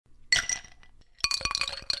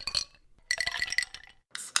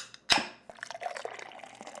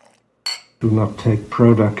Do not take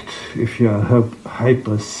product if you are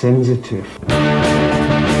hypersensitive.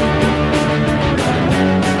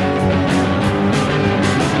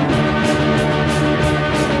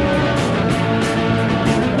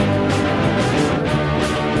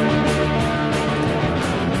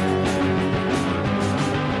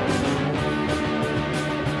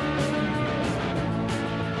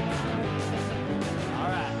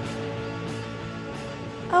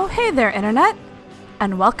 Oh, hey there, Internet,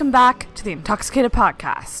 and welcome back to the Intoxicated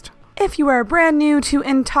podcast. If you are brand new to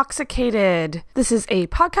Intoxicated, this is a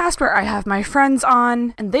podcast where I have my friends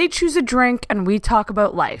on, and they choose a drink, and we talk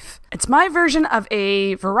about life. It's my version of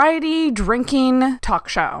a variety drinking talk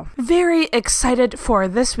show. Very excited for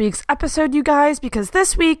this week's episode, you guys, because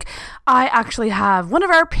this week I actually have one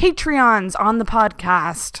of our Patreons on the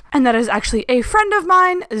podcast, and that is actually a friend of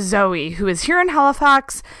mine, Zoe, who is here in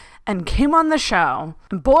Halifax, and came on the show.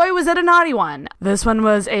 And boy, was it a naughty one. This one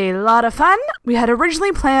was a lot of fun. We had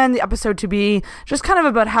originally planned the episode to be just kind of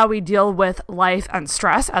about how we deal with life and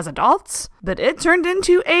stress as adults, but it turned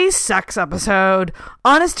into a sex episode.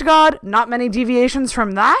 Honest to God, not many deviations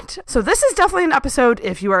from that. So this is definitely an episode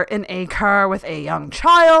if you are in a car with a young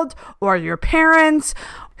child or your parents.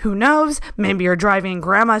 Who knows? Maybe you're driving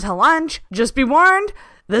grandma to lunch. Just be warned.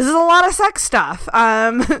 This is a lot of sex stuff.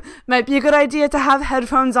 Might be a good idea to have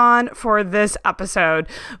headphones on for this episode.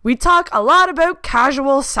 We talk a lot about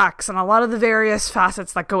casual sex and a lot of the various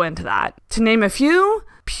facets that go into that. To name a few,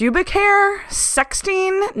 pubic hair,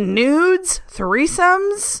 sexting, nudes,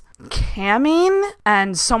 threesomes, camming,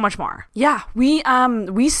 and so much more. Yeah, we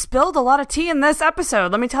spilled a lot of tea in this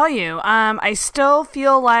episode, let me tell you. I still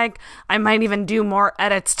feel like I might even do more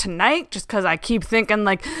edits tonight just because I keep thinking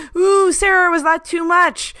like, ooh, Sarah, was that too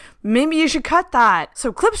much? Maybe you should cut that.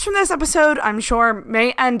 So clips from this episode, I'm sure,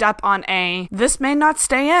 may end up on a "this may not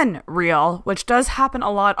stay in" reel, which does happen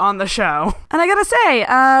a lot on the show. And I gotta say,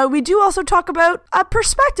 we do also talk about a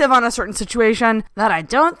perspective on a certain situation that I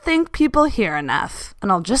don't think people hear enough.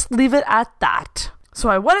 And I'll just leave it at that. So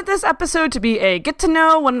I wanted this episode to be a get to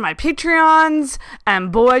know one of my Patreons,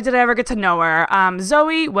 and boy, did I ever get to know her.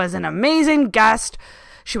 Zoe was an amazing guest.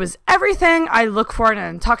 She was everything I look for in an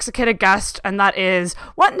intoxicated guest, and that is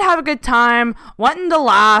wanting to have a good time, wanting to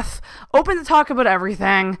laugh, open to talk about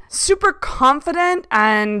everything, super confident,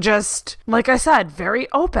 and just, like I said, very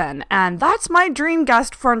open. And that's my dream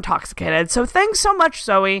guest for Intoxicated. So thanks so much,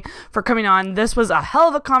 Zoe, for coming on. This was a hell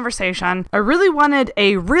of a conversation. I really wanted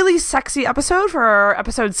a really sexy episode for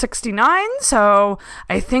episode 69, so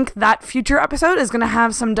I think that future episode is going to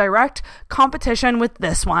have some direct competition with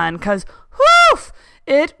this one, because, whoof!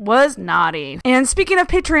 It was naughty. And speaking of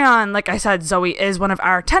Patreon, like I said, Zoe is one of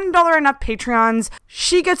our $10 and up Patreons.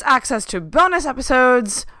 She gets access to bonus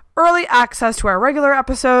episodes, early access to our regular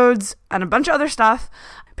episodes, and a bunch of other stuff.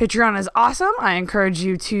 Patreon is awesome. I encourage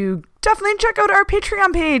you to definitely check out our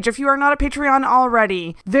Patreon page if you are not a Patreon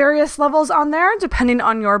already. Various levels on there depending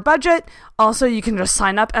on your budget. Also, you can just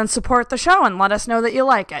sign up and support the show and let us know that you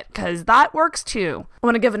like it, because that works too. I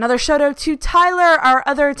want to give another shout out to Tyler, our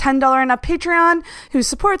other $10 and up Patreon, who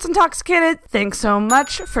supports Intoxicated. Thanks so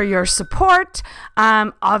much for your support.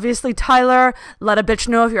 Obviously, Tyler, let a bitch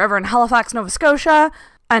know if you're ever in Halifax, Nova Scotia.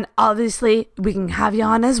 And obviously, we can have you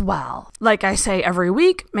on as well. Like I say every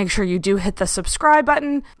week, make sure you do hit the subscribe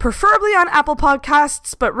button, preferably on Apple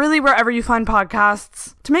Podcasts, but really wherever you find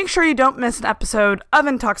podcasts, to make sure you don't miss an episode of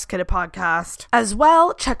Intoxicated Podcast. As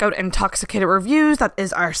well, check out Intoxicated Reviews. That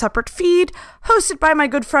is our separate feed, hosted by my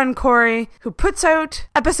good friend Corey, who puts out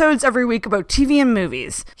episodes every week about TV and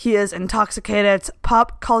movies. He is Intoxicated's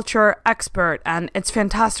pop culture expert, and it's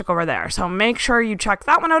fantastic over there. So make sure you check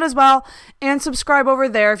that one out as well, and subscribe over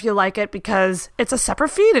there if you like it, because it's a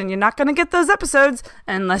separate feed and you're not going to get those episodes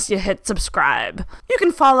unless you hit subscribe. You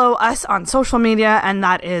can follow us on social media, and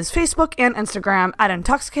that is Facebook and Instagram at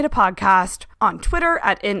Intoxicated Podcast, on Twitter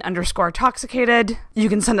at @in_toxicated. You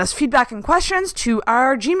can send us feedback and questions to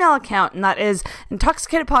our Gmail account, and that is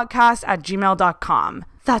intoxicatedpodcast@gmail.com.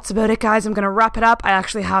 That's about it, guys. I'm going to wrap it up. I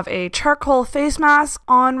actually have a charcoal face mask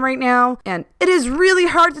on right now, and it is really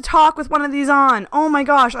hard to talk with one of these on. Oh my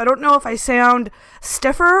gosh, I don't know if I sound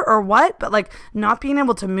stiffer or what, but like not being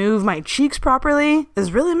able to move my cheeks properly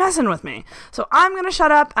is really messing with me. So I'm going to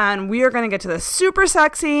shut up, and we are going to get to this super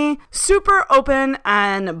sexy, super open,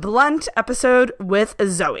 and blunt episode with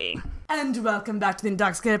Zoe. And welcome back to the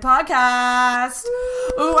Intoxicated Podcast.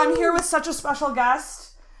 Oh, I'm here with such a special guest.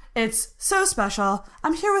 It's so special.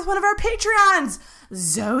 I'm here with one of our Patreons,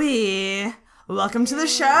 Zoe. Welcome to the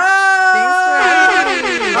show. Thanks for having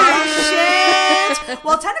me. Oh, shit.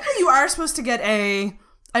 Well, technically you are supposed to get a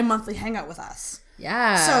monthly hangout with us.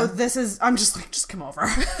 Yeah. So this is, I'm just like, just come over.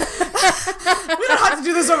 We don't have to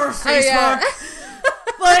do this over Facebook.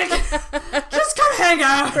 Like, just come hang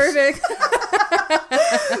out. Perfect.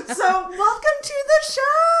 So welcome to the show.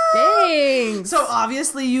 Thanks. So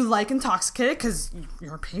obviously you like Intoxicated because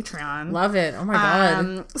you're a Patreon. Love it. Oh my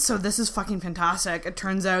God. So this is fucking fantastic. It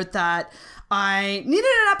turns out that I needed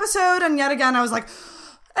an episode, and yet again I was like,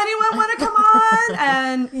 anyone want to come on?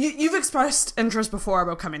 And you've expressed interest before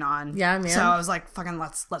about coming on. Yeah, man. So I was like, fucking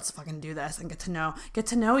let's fucking do this and get to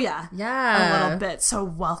know ya. Yeah. A little bit. So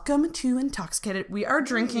welcome to Intoxicated. We are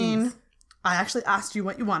drinking. I actually asked you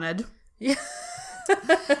what you wanted. Yeah.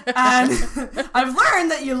 And I've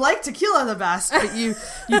learned that you like tequila the best, but you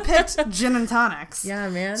picked gin and tonics. Yeah,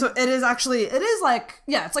 man. So it is like,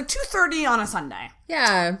 yeah, it's like 2:30 on a Sunday.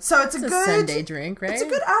 Yeah. So it's a good Sunday drink, right? It's a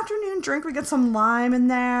good afternoon drink. We get some lime in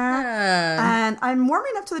there. Yeah. And I'm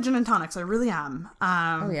warming up to the gin and tonics. I really am.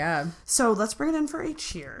 Oh, yeah. So let's bring it in for a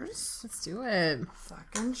cheers. Let's do it.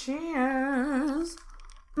 Fucking cheers.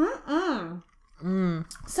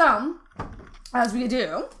 So, as we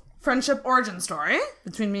do, friendship origin story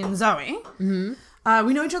between me and Zoe. Mm-hmm.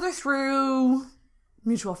 We know each other through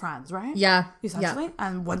mutual friends, right? Yeah. Essentially. Yeah.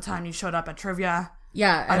 And one time you showed up at trivia.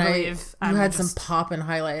 Yeah, I believe. You had some pop and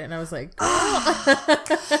highlight, and I was like,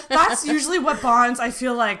 That's usually what bonds. I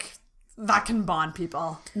feel like that can bond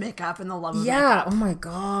people. Makeup and the love of makeup. oh my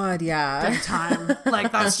God, yeah. Big time. Like,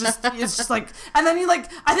 it's just like, and then you like,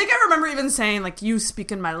 I think I remember even saying like, you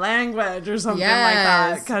speak in my language or something like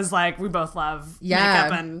that. Because like, we both love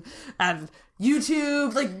makeup and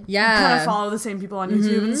YouTube, like, we kind of follow the same people on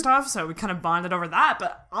YouTube and stuff, so we kind of bonded over that.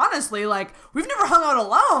 But honestly, like, we've never hung out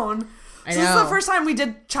alone. So this is the first time we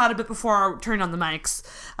did chat a bit before turning on the mics.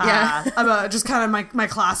 About just kind of my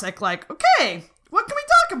classic, like, okay, what can we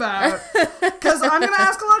talk about? Because I'm going to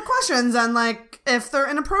ask a lot of questions, and like, if they're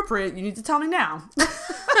inappropriate, you need to tell me now.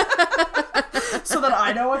 So that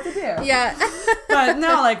I know what to do. Yeah. But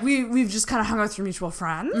no, like, we've just kind of hung out through mutual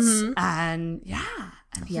friends, and here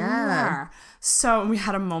we are. So we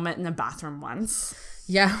had a moment in the bathroom once.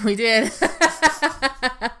 Yeah, we did.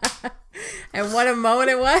 And what a moment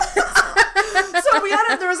it was. So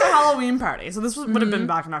there was a Halloween party. So this would have been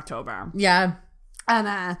back in October. Yeah. And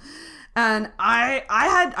I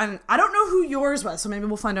had, and I don't know who yours was, so maybe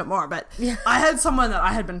we'll find out more, but I had someone that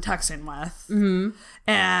I had been texting with. Mm-hmm.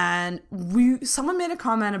 And someone made a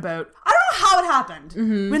comment about, I don't know how it happened.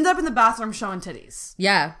 Mm-hmm. We ended up in the bathroom showing titties.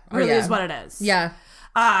 Yeah. Really is what it is. Yeah.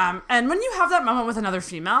 And when you have that moment with another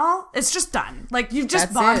female, it's just done. Like, you've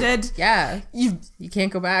just bonded. It. Yeah. You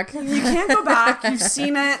can't go back. You can't go back. You've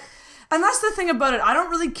seen it. And that's the thing about it. I don't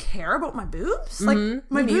really care about my boobs. Like,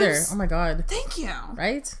 my boobs. Neither. Oh my God. Thank you.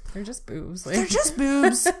 Right? They're just boobs. Like. They're just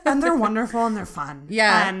boobs, and they're wonderful, and they're fun.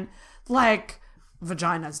 Yeah. And, like,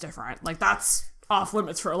 vagina's different. Like, that's off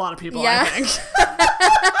limits for a lot of people, yeah. I think.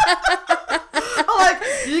 Like,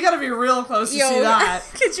 you gotta be real close to see that.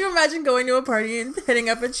 Could you imagine going to a party and hitting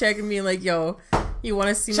up a chick and being like, yo, you want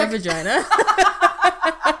to see my vagina?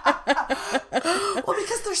 Well,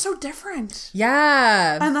 because they're so different.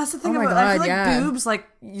 Yeah. And that's the thing about it. I feel like boobs, like,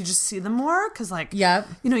 you just see them more because, like, you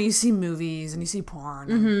know, you see movies and you see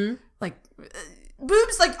porn. And, like,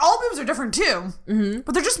 boobs, like, all boobs are different too. Mm-hmm.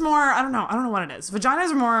 But they're just more, I don't know what it is.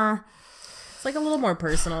 Vaginas are more... It's like a little more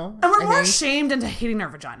personal. And we're more shamed into hating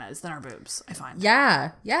our vaginas than our boobs, I find.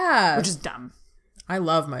 Yeah. Yeah. Which is dumb. I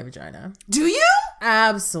love my vagina. Do you?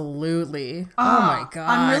 Absolutely. Oh my God.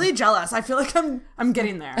 I'm really jealous. I feel like I'm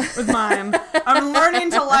getting there with mine. I'm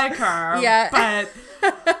learning to like her. Yeah.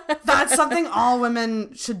 But that's something all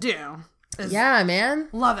women should do. Yeah, man.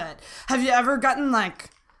 Love it. Have you ever gotten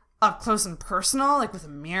like up close and personal, like with a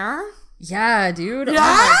mirror? Yeah, dude.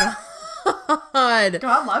 Yeah? Oh my God.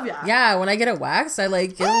 God, love ya. Yeah, when I get it waxed, I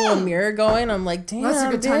like get a little mirror going. I'm like, damn, that's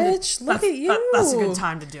a good bitch, time look at you. That's a good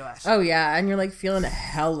time to do it. Oh yeah, and you're like feeling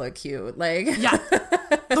hella cute. Like, yeah.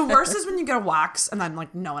 The worst is when you get a wax and then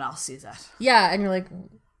like no one else sees it. Yeah, and you're like,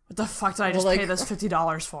 what the fuck did I just pay this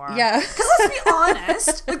 $50 for? Yeah. Because let's be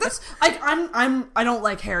honest, like that's like I don't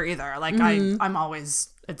like hair either. Like I'm always,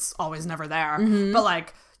 it's always never there. Mm-hmm. But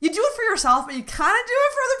like, you do it for yourself, but you kind of do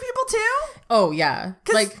it for other people too. Oh yeah,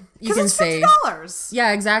 like you can it's say $50.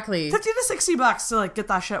 Yeah, exactly. $50 to $60 to like get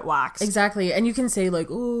that shit waxed. Exactly, and you can say like,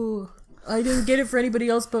 "Oh, I didn't get it for anybody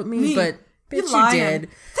else but me." But bitch, you did.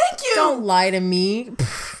 Thank you. Don't lie to me.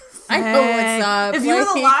 I know what's up. If you were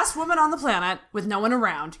the last woman on the planet with no one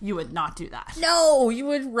around, you would not do that. No, you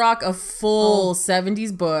would rock a full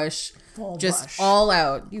 70s bush. Just all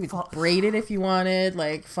out. You would braid it if you wanted.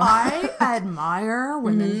 Like, I admire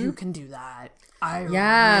women who can do that. I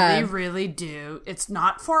really, really do. It's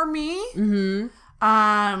not for me. Mm-hmm.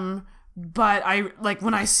 But I, like,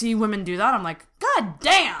 when I see women do that, I'm like, God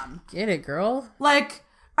damn. Get it, girl. Like,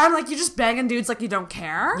 I'm like, you just banging dudes like you don't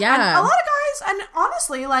care. Yeah. And a lot of guys, and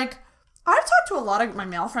honestly, like, I've talked to a lot of my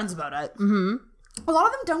male friends about it. Mm-hmm. A lot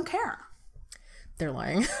of them don't care. They're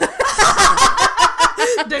lying.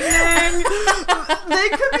 Ding ding. They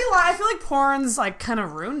could be lying. I feel like porn's like kind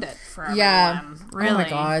of ruined it for everyone. Yeah. Really. Oh my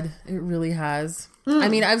God. It really has. I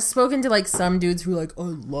mean, I've spoken to like some dudes who are like, I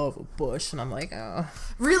love a bush. And I'm like, oh.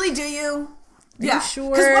 Really, do you? Yeah.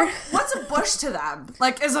 Sure. What's a bush to them?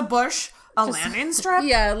 Like, is a bush a landing strip?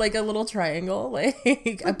 Yeah, like a little triangle,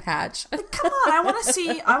 like a patch. Like, come on, I want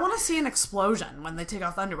to see an explosion when they take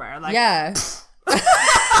off the underwear. Like, yeah.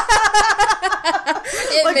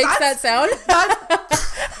 It like, makes that sound.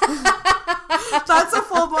 That's a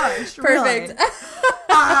full bush. Perfect. Really.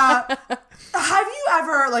 Have you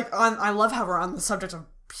ever, like, I love how we're on the subject of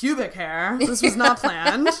pubic hair. This was not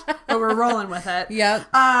planned, but we're rolling with it. Yep.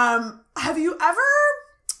 Have you ever,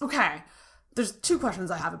 okay, there's two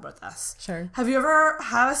questions I have about this. Sure. Have you ever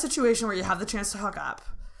had a situation where you have the chance to hook up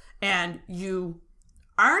and you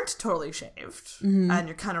aren't totally shaved and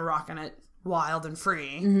you're kind of rocking it wild and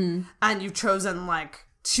free and you've chosen, like,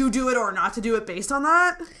 to do it or not to do it based on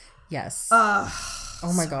that? Yes.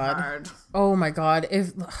 Oh my God. Hard. Oh my God.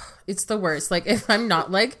 If it's the worst. Like, if I'm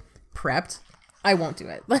not like prepped, I won't do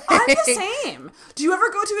it. Like, I'm the same. Do you ever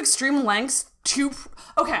go to extreme lengths to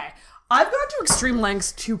okay, I've gone to extreme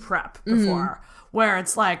lengths to prep before where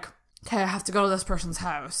it's like, okay, I have to go to this person's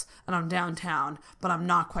house and I'm downtown, but I'm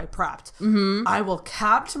not quite prepped. I will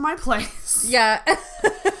cab to my place. Yeah.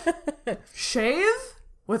 Shave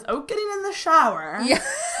without getting in the shower. Yeah.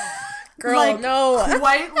 Girl, like, no.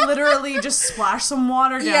 Quite literally just splash some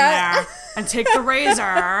water down there and take the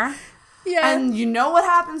razor. Yeah. And you know what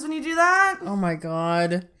happens when you do that? Oh my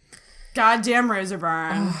God. Goddamn razor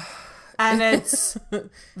burn. And it's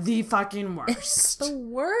the fucking worst. It's the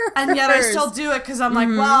worst. And yet I still do it because I'm like,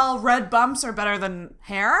 well, red bumps are better than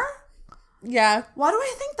hair? Yeah. Why do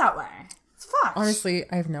I think that way? It's fucked. Honestly,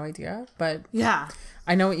 I have no idea, but yeah.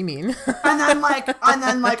 I know what you mean. and then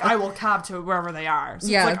I will cab to wherever they are. So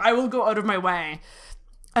it's like I will go out of my way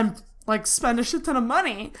and like spend a shit ton of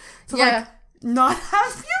money to like not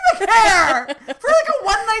have pubic hair for like a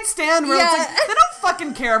one night stand where it's like they don't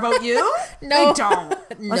fucking care about you. No, they don't.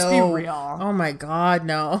 Let's be real. Oh my God,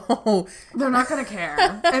 no. They're not gonna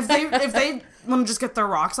care if they want to just get their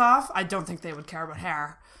rocks off. I don't think they would care about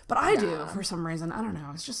hair, but I do for some reason. I don't know.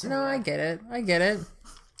 It's just so weird. I get it.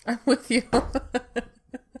 I'm with you.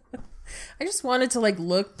 I just wanted to like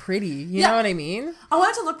look pretty. You know what I mean? I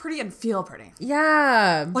wanted to look pretty and feel pretty.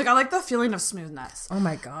 Yeah. Like I like the feeling of smoothness. Oh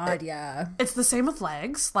my God, yeah. It's the same with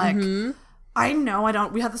legs. Like I know I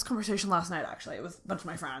don't. We had this conversation last night actually with a bunch of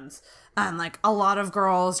my friends, and like a lot of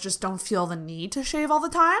girls just don't feel the need to shave all the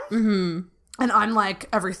time. And I'm like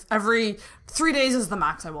every 3 days is the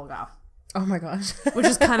max I will go. Oh my gosh, which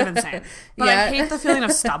is kind of insane. But I hate the feeling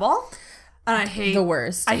of stubble. And I hate the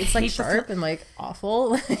worst. It's like sharp and like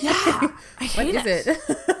awful. Yeah, I hate it.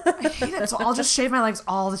 I hate it. So I'll just shave my legs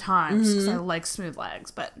all the time because I like smooth legs.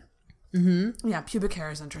 But yeah, pubic hair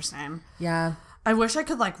is interesting. Yeah, I wish I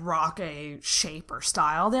could like rock a shape or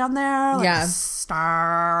style down there, like a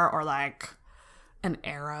star or like an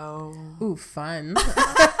arrow. Ooh, fun. But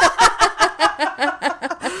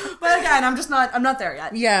again, I'm not there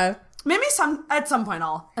yet. Yeah, maybe at some point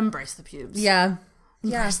I'll embrace the pubes. Yeah.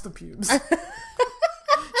 Embrace the pubes.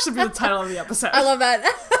 Should be the title of the episode. I love that.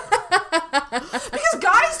 Because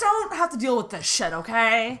guys don't have to deal with this shit,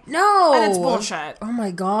 okay? No. And it's bullshit. Oh my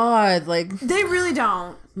God. Like, they really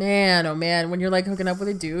don't. Man, oh man. When you're like hooking up with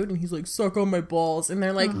a dude and he's like, suck on my balls. And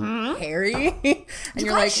they're like hairy. And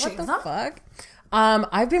you're like, what the fuck?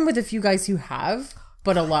 I've been with a few guys who have,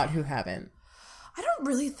 but a lot who haven't. I don't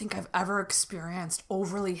really think I've ever experienced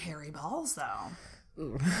overly hairy balls, though.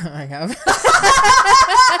 Ooh, I have.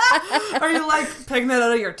 Are you like picking it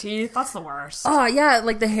out of your teeth? That's the worst. Oh yeah,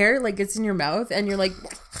 like the hair like gets in your mouth and you're like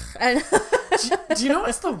and do you know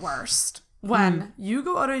what's the worst? When you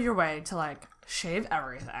go out of your way to like shave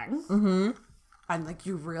everything and like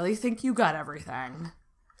you really think you got everything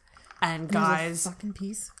and guys a fucking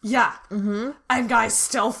piece. Yeah. And guys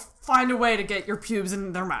still find a way to get your pubes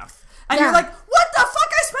in their mouth. And you're like, what the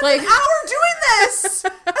fuck? I spent an hour doing this!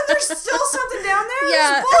 And there's still something down there?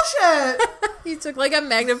 Yeah. This is bullshit! You took like a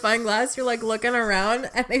magnifying glass, you're like looking around,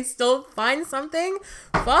 and they still find something?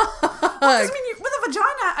 Fuck! Well, I mean, with a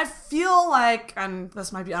vagina, I feel like, and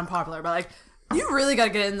this might be unpopular, but like, you really gotta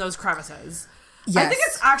get in those crevices. Yes. I think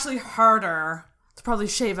it's actually harder to probably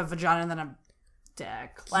shave a vagina than a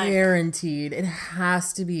dick. Like, guaranteed. It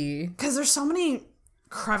has to be. Because there's so many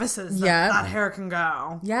crevices that hair can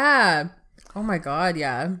go. Yeah. Oh my God,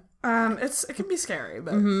 yeah. It can be scary,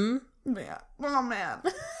 but yeah. Oh man.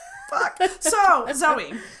 Fuck. So,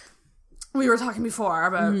 Zoe, we were talking before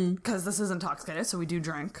about, because this is Intoxicated, so we do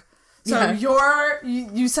drink. So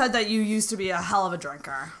you said that you used to be a hell of a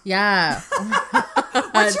drinker. Yeah.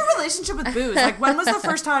 What's your relationship with booze? Like, when was the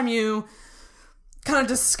first time you kind of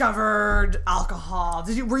discovered alcohol?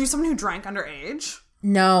 Were you someone who drank underage?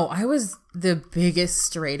 No, I was the biggest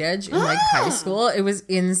straight edge in like high school. It was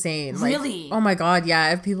insane. Like, really? Oh my God,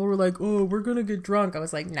 yeah. If people were like, "Oh, we're gonna get drunk," I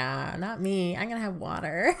was like, "Nah, not me. I'm gonna have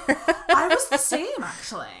water." I was the same,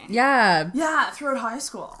 actually. Yeah. Yeah, throughout high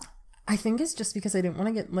school. I think it's just because I didn't want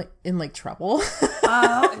to get like in like trouble.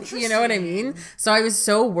 Oh, interesting. You know what I mean? So I was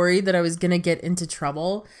so worried that I was gonna get into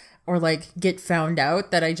trouble or like get found out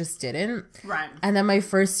that I just didn't. Right. And then my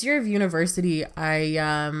first year of university,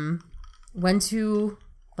 I went to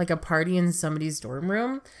like a party in somebody's dorm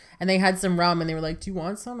room and they had some rum and they were like, "Do you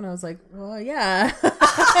want some?" And I was like, "Well, yeah."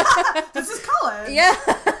 This is college. Yeah.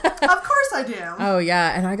 Of course I do. Oh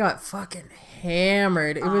yeah. And I got fucking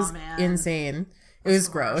hammered. It was insane. It was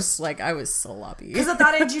gross. Like, I was sloppy. Because at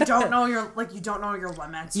that age, you don't know your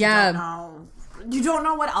limits. Yeah. You don't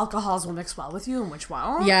know what alcohols will mix well with you and which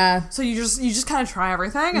won't. Yeah. So you just kind of try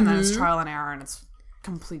everything, and then it's trial and error, and it's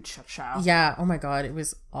complete shit show. Yeah. Oh my God. It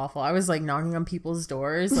was awful. I was like knocking on people's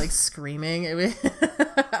doors, like screaming. It was,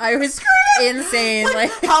 I was insane.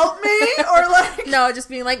 Like, help me, or like no, just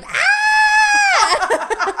being like, ah!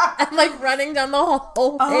 And like running down the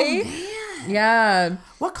whole way. Man. Yeah.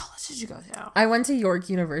 What college did you go to? I went to York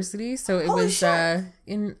University, so it was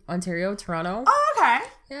in Ontario, Toronto. Oh, okay.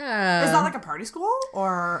 Yeah. Is that like a party school,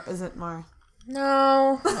 or is it more?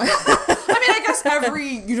 No. I mean, I guess every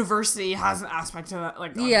university has an aspect to it,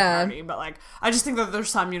 like party, but like I just think that there's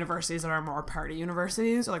some universities that are more party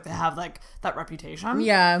universities, or like they have like that reputation.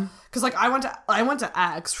 Yeah. Because like I went to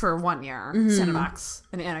X for 1 year, Cinemax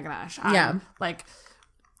in Antigonish. Yeah. Like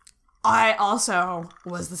I also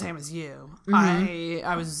was the same as you. I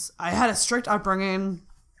had a strict upbringing.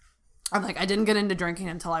 And like I didn't get into drinking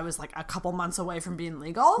until I was like a couple months away from being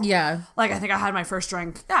legal. Yeah. Like I think I had my first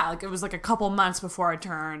drink. Yeah, like it was like a couple months before I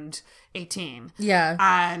turned 18. Yeah.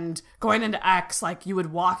 And going into X, like you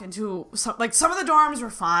would walk into some of the dorms were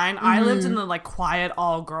fine. I lived in the like quiet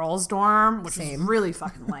all girls dorm, which was really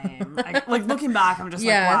fucking lame. Like looking back, I'm just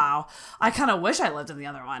like, wow. I kind of wish I lived in the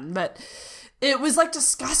other one, but it was like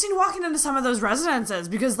disgusting walking into some of those residences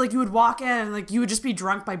because like you would walk in and like you would just be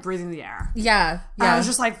drunk by breathing the air. Yeah. And I was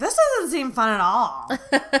just like, this doesn't seem fun at all.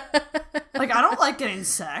 Like I don't like getting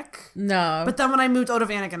sick. No. But then when I moved out of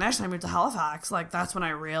Antigonish and I moved to Halifax, like that's when I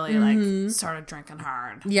really like started drinking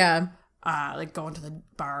hard. Yeah. Like going to the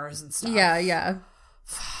bars and stuff. Yeah, yeah.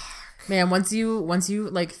 Fuck. Man, once you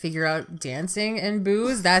like figure out dancing and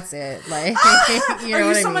booze, that's it. Like, you know Are you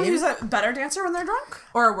what I someone mean? who's a better dancer when they're drunk,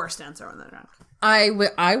 or a worse dancer when they're drunk? I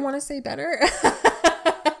want to say better,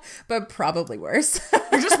 but probably worse.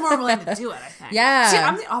 You're just more willing to do it, I think. Yeah. See,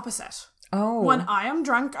 I'm the opposite. Oh. When I am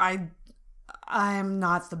drunk, I am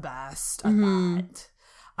not the best at that.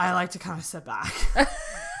 I like to kind of sit back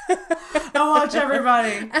and watch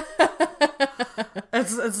everybody.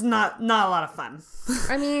 It's not a lot of fun.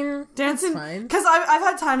 I mean, dancing, because I've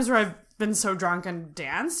had times where I've been so drunk and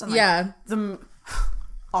danced. And like,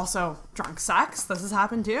 also drunk sex. This has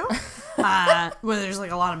happened too, where there's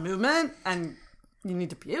like a lot of movement and you need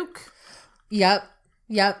to puke. Yep,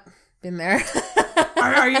 been there.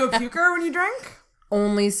 Are you a puker when you drink?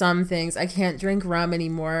 Only some things. I can't drink rum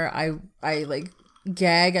anymore. I like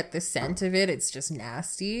gag at the scent of it. It's just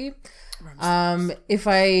nasty. If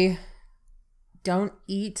I don't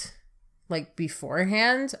eat like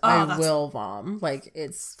beforehand, I will vom. Like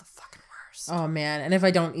it's the fucking worst. Oh man. And if I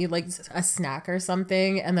don't eat like a snack or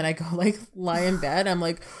something and then I go like lie in bed, I'm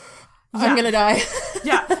like, I'm gonna die.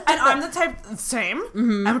 Yeah. And I'm the type, same.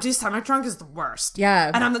 Empty stomach drunk is the worst. Yeah.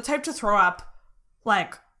 And I'm the type to throw up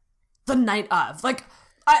like the night of. Like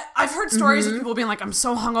I've heard stories of people being like, I'm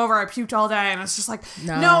so hungover, I puked all day, and it's just like,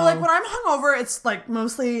 no, like when I'm hungover, it's like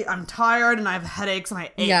mostly I'm tired and I have headaches and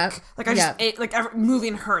I ache. Yeah. Like I just ache, like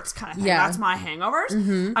moving hurts kind of thing. Yeah. That's my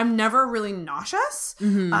hangovers. I'm never really nauseous.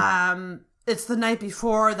 It's the night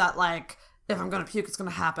before that, like, if I'm gonna puke, it's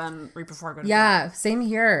gonna happen right before I go to bed. Yeah, same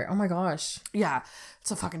here. Oh my gosh. Yeah,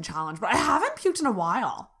 it's a fucking challenge. But I haven't puked in a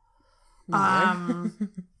while.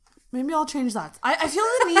 Maybe I'll change that. I feel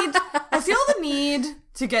the need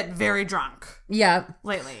to get very drunk. Yeah.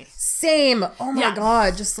 Lately. Same. Oh my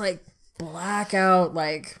God. Just like blackout,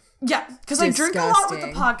 like. Yeah, because I drink a lot with the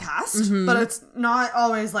podcast, but it's not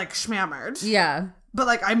always like schmammered. Yeah. But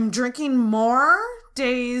like I'm drinking more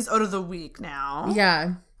days out of the week now.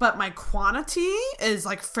 Yeah. But my quantity is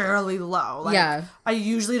like fairly low. Like, yeah. I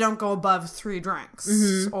usually don't go above 3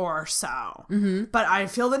 drinks or so. But I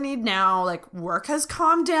feel the need now. Like, work has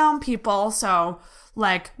calmed down, people. So,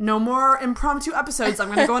 like, no more impromptu episodes. I'm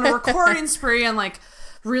going to go on a recording spree and, like,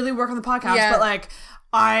 really work on the podcast. Yeah. But, like,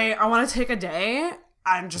 I want to take a day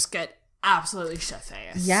and just get absolutely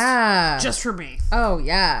shit-faced. Yeah. Just for me. Oh,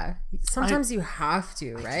 yeah. Sometimes you have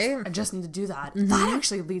to, right? I just need to do that. That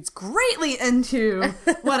actually leads greatly into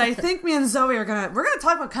what I think me and Zoe we're gonna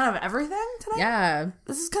talk about kind of everything today. Yeah.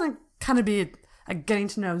 This is gonna kind of be a getting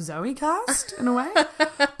to know Zoe cast in a way.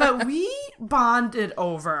 But we bonded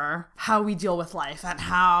over how we deal with life and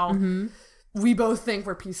how we both think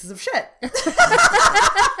we're pieces of shit.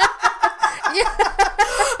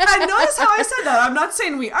 And notice how I said that. I'm not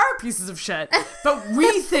saying we are pieces of shit, but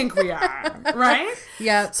we think we are, right?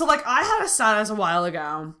 Yeah. So, like, I had a status a while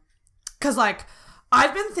ago because, like,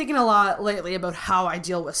 I've been thinking a lot lately about how I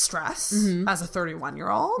deal with stress as a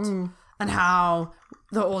 31-year-old and how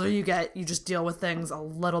the older you get, you just deal with things a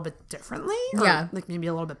little bit differently. Or, like, maybe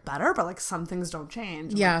a little bit better, but, like, some things don't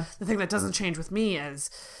change. Yeah. Like, the thing that doesn't change with me is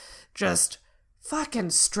just fucking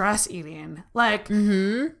stress eating. Like,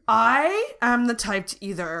 I am the type to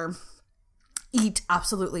either eat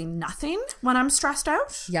absolutely nothing when I'm stressed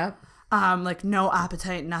out. Yep. Like, no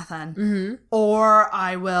appetite, nothing. Or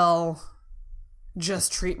I will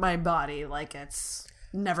just treat my body like it's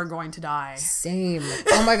never going to die. Same.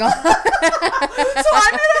 Oh my God. So I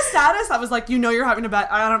made a status that was like, you know, you're having a bad,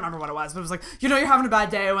 I don't remember what it was, but it was like, you know, you're having a bad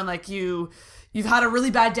day when, like, you've had a really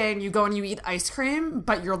bad day and you go and you eat ice cream,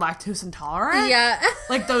 but you're lactose intolerant. Yeah.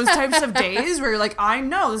 Like, those types of days where you're like, I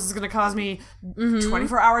know this is going to cause me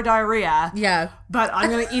 24-hour diarrhea. Yeah. But I'm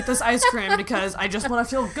going to eat this ice cream because I just want to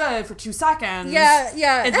feel good for 2 seconds. Yeah,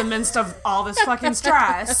 yeah. In the midst of all this fucking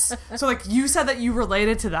stress. So, like, you said that you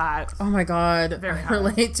related to that. Oh my God. Very I hard.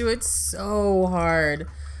 relate to it so hard.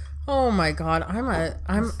 Oh my God. I'm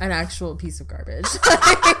an actual piece of garbage. Same.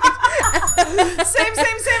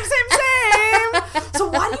 So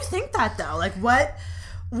why do you think that, though? Like, what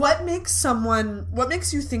makes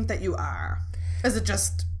you think that you are? Is it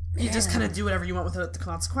just you just kind of do whatever you want without the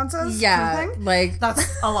consequences? Yeah, kind of thing? like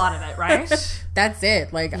that's a lot of it, right? That's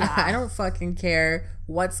it. Like, Yeah. I don't fucking care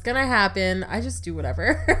what's gonna happen. I just do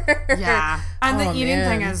whatever. Yeah, and the eating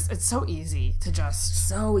man. thing is—it's so easy to just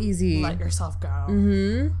So easy. let yourself go,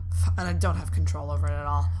 and I don't have control over it at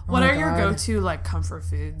all. What my are your God. go-to, like, comfort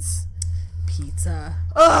foods? Pizza.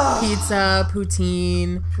 Ugh. Pizza,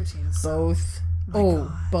 poutine, Poutines. both.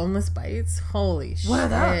 God. Boneless bites. Holy shit. What are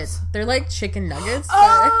those? They're like chicken nuggets.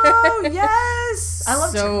 Oh yes, I love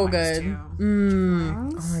so chicken good. wings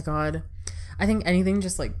too. Oh my God. I think anything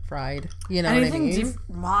just like fried. You know Anything what I mean? deep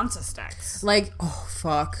monster sticks. Like, oh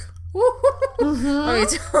fuck. Let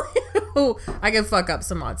me tell you, I can fuck up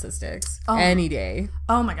some matzo sticks any day.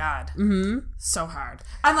 Oh my God. So hard.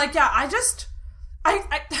 I'm like, yeah,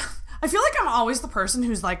 I feel like I'm always the person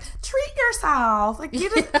who's like, treat yourself. Like, you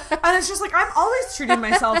just, and it's just like, I'm always treating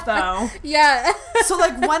myself though. Yeah. So,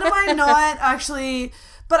 like, when am I not actually,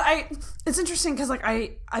 but it's interesting because, like,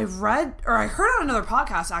 I read, or I heard on another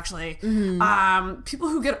podcast actually, people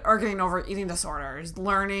who are getting over eating disorders,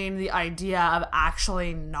 learning the idea of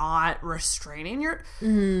actually not restraining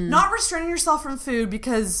yourself from food,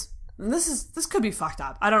 because this could be fucked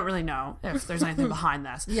up. I don't really know if there's anything behind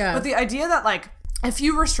this. Yeah. But the idea that, like, if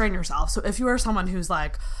you restrain yourself, so if you are someone who's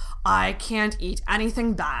like, I can't eat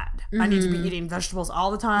anything bad, I need to be eating vegetables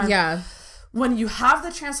all the time. Yeah. When you have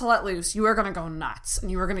the chance to let loose, you are going to go nuts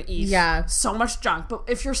and you are going to eat so much junk. But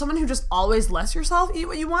if you're someone who just always lets yourself eat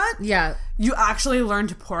what you want, you actually learn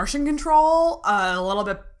to portion control a little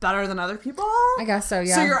bit better than other people. I guess so,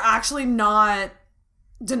 yeah. So you're actually not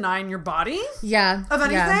denying your body of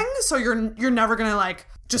anything. Yeah. So you're never going to, like,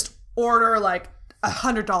 just order, like,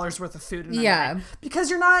 $100 worth of food in a night,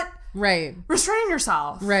 because you're not restraining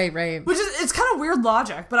yourself, right, which is, it's kind of weird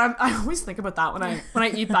logic, but I always think about that when I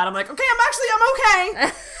eat that. I'm like, okay, I'm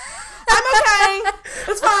okay.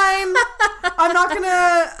 It's fine. I'm not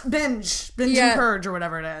gonna binge and purge or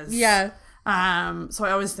whatever it is. So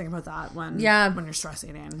I always think about that when you're stress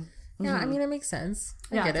eating. I mean, it makes sense.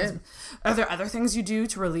 I get it. Are there other things you do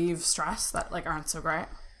to relieve stress that, like, aren't so great?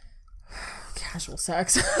 Casual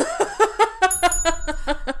sex.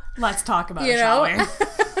 Let's talk about it, shall we?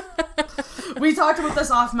 We talked about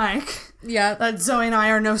this off mic. Yeah. That Zoe and I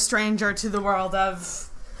are no stranger to the world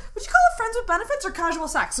of, would you call it friends with benefits or casual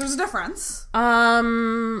sex? There's a difference. Do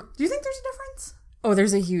you think there's a difference? Oh,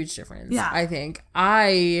 there's a huge difference. Yeah. I think.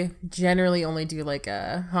 I generally only do like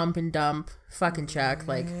a hump and dump, fucking check.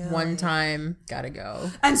 Like one time, gotta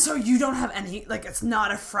go. And so you don't have any, like, it's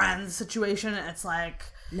not a friend situation. It's like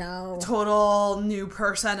No. total new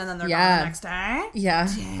person and then they're gone the next day. Yeah.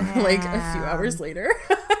 Like a few hours later.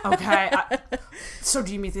 Okay. So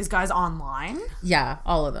do you meet these guys online? Yeah,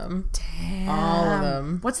 all of them. Damn. All of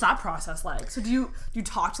them. What's that process like? So do you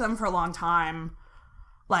talk to them for a long time,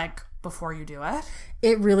 like, before you do it?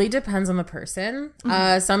 It really depends on the person.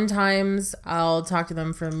 Sometimes I'll talk to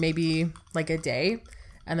them for maybe like a day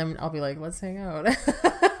and then I'll be like, let's hang out.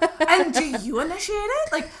 And do you initiate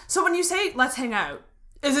it? Like, so when you say let's hang out,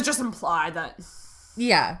 is it just implied that...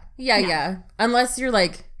 Yeah. Unless you're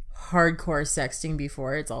like hardcore sexting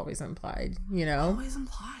before, it's always implied, you know? Always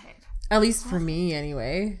implied. At least for me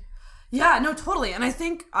anyway. Yeah, no, totally. And I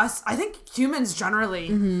think humans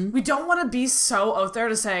generally, we don't want to be so out there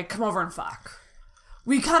to say, come over and fuck.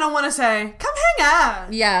 We kind of want to say, come hang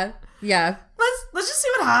out. Yeah. Let's just see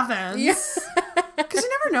what happens. Yeah. Because you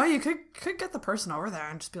never know, you could get the person over there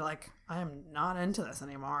and just be like, I am not into this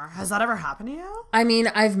anymore. Has that ever happened to you? I mean,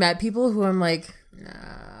 I've met people who I'm like,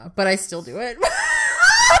 nah, but I still do it.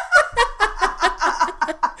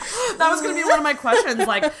 That was going to be one of my questions.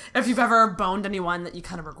 Like, if you've ever boned anyone that you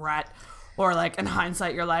kind of regret, or like in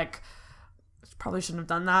hindsight, you're like, probably shouldn't have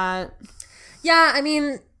done that. Yeah, I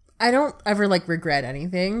mean, I don't ever like regret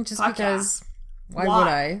anything just because why would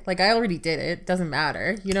I? Like, I already did it. Doesn't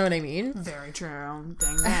matter. You know what I mean? Very true.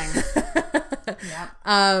 Ding ding.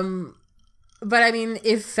 Yeah. But I mean,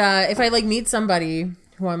 if I like meet somebody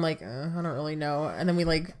who I'm like, I don't really know, and then we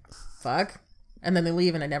like fuck, and then they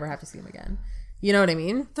leave and I never have to see them again. You know what I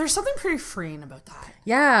mean? There's something pretty freeing about that.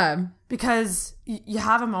 Yeah. Because you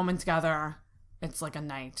have a moment together, it's like a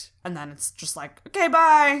night, and then it's just like, okay,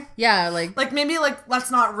 bye. Yeah, like maybe like, let's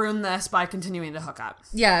not ruin this by continuing to hook up.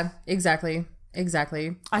 Yeah, exactly.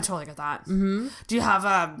 I totally get that. Mm-hmm. Do you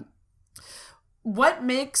have what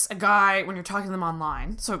makes a guy, when you're talking to them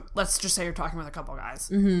online, so let's just say you're talking with a couple guys,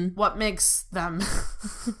 what makes them...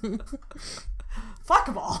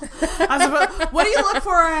 fuckable. What do you look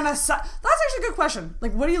for in a that's actually a good question.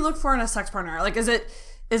 Like, what do you look for in a sex partner? Like, is it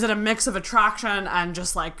a mix of attraction and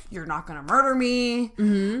just like, you're not gonna murder me,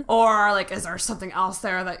 or like, is there something else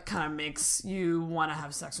there that kind of makes you want to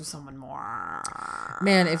have sex with someone more?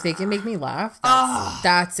 Man, if they can make me laugh,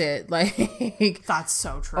 that's it. Like, that's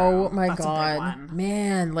so true. Oh my that's god,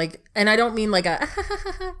 man! Like, and I don't mean like a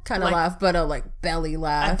kind of like, laugh, but a like belly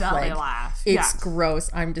laugh. A belly like, laugh. It's gross.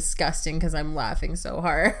 I'm disgusting because I'm laughing so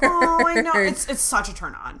hard. Oh, I know. It's such a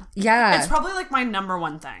turn on. Yeah, it's probably like my number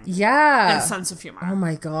one thing. Yeah, and sense of humor. Oh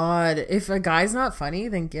my god, if a guy's not funny,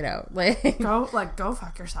 then get out. Like, go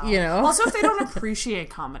fuck yourself. You know. Also, if they don't appreciate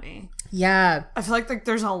comedy. Yeah. I feel like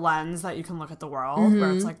there's a lens that you can look at the world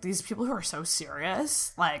where it's like, these people who are so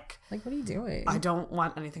serious, like what are you doing? I don't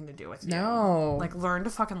want anything to do with you. No. Like, learn to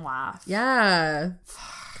fucking laugh. Yeah.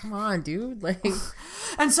 Come on, dude. Like,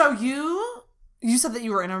 and so you said that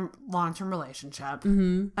you were in a long-term relationship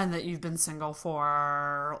and that you've been single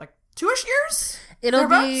for like 2-ish years? It'll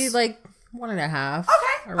be like 1.5.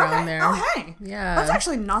 Okay. Around there. Oh, hey. Yeah. That's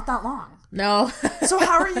actually not that long. No. So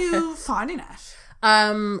how are you finding it?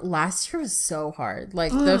 Last year was so hard.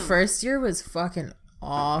 Like, the first year was fucking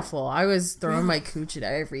awful. I was throwing my cooch at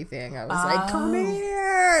everything. I was like, come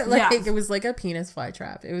here. Like, it was like a penis fly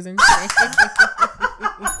trap. It was insane.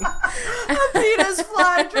 A penis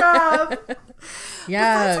fly trap.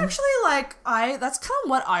 Yeah. But that's actually like, that's kind of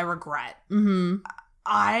what I regret.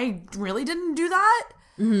 I really didn't do that.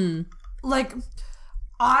 Like,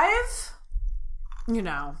 I've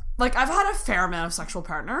had a fair amount of sexual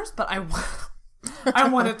partners, but I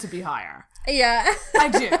want it to be higher. Yeah. I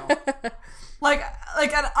do. Like,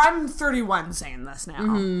 and I'm 31 saying this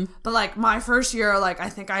now, but like my first year, like I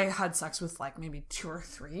think I had sex with like maybe 2 or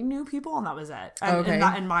 3 new people, and that was it. And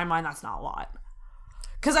in my mind, that's not a lot.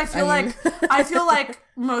 Because I feel like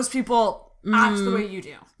most people act the way you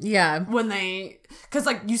do. Yeah. Because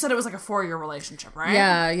like you said, it was like a 4-year relationship, right?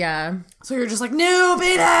 Yeah. So you're just like, new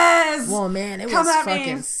penis! Well, man, it was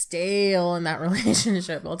fucking stale in that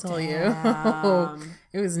relationship, I'll tell you.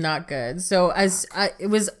 It was not good. So it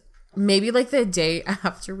was maybe like the day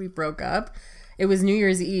after we broke up. It was New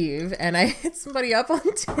Year's Eve, and I hit somebody up on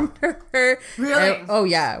Tinder. Really? Oh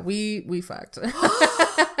yeah, we fucked.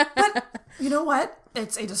 But you know what?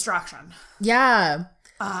 It's a distraction. Yeah.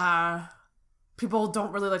 People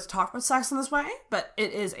don't really like to talk about sex in this way, but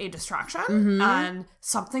it is a distraction and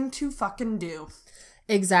something to fucking do.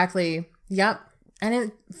 Exactly. Yep. And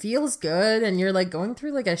it feels good, and you're like going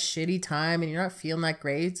through like a shitty time and you're not feeling that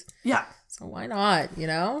great. Yeah. It's Why not, you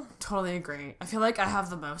know? Totally agree. I feel like I have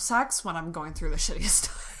the most sex when I'm going through the shittiest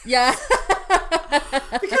time. Yeah.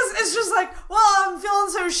 Because it's just like, well, I'm feeling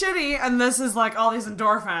so shitty, and this is like all these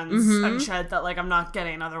endorphins and shit that like I'm not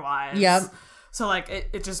getting otherwise. Yep. So like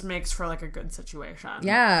it just makes for like a good situation.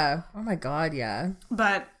 Yeah. Oh my God, yeah.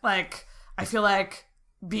 But like I feel like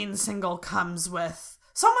being single comes with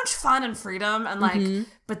so much fun and freedom, and like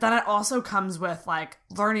but then it also comes with like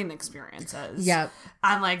learning experiences. Yep.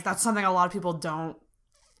 And like that's something a lot of people don't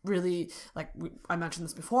really like. I mentioned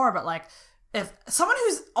this before, but like if someone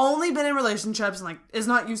who's only been in relationships and like is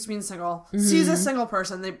not used to being single sees a single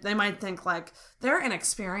person, they might think like they're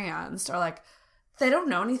inexperienced, or like they don't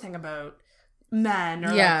know anything about men, or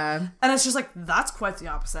like, and it's just like that's quite the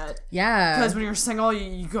opposite. Yeah. Because when you're single,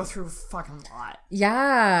 you go through a fucking lot.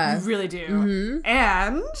 Yeah. You really do.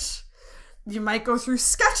 And you might go through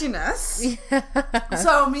sketchiness. Yeah.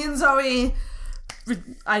 So me and Zoe,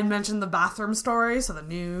 I mentioned the bathroom story, so the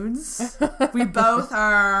nudes. We both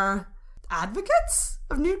are advocates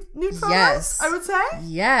of nude photos, yes. I would say.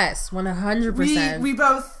 Yes, 100%. We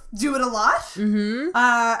both do it a lot.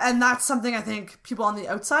 And that's something I think people on the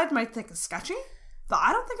outside might think is sketchy, but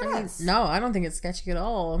I don't think it is. No, I don't think it's sketchy at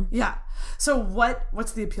all. Yeah. So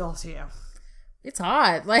what's the appeal to you? It's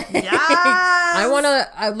hot. Like, yes! I want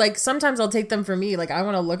to, like, sometimes I'll take them for me. Like, I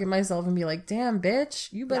want to look at myself and be like, damn,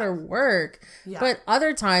 bitch, you better work. Yeah. But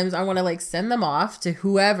other times I want to, like, send them off to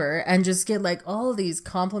whoever and just get, like, all these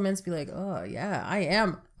compliments, be like, oh, yeah, I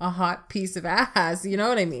am a hot piece of ass. You know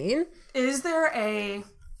what I mean? Is there a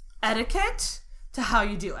etiquette to how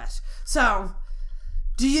you do it? So,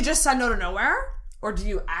 do you just send out of nowhere? Or do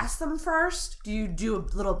you ask them first? Do you do a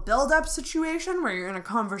little build-up situation where you're in a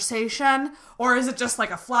conversation? Or is it just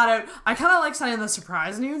like a flat-out... I kind of like sending the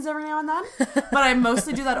surprise nudes every now and then. But I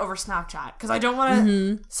mostly do that over Snapchat. Because I don't want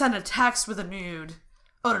to send a text with a nude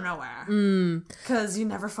out of nowhere. Because you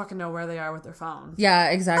never fucking know where they are with their phone.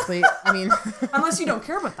 Yeah, exactly. I mean... Unless you don't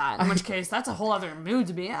care about that. In which case, that's a whole other mood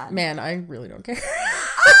to be in. Man, I really don't care.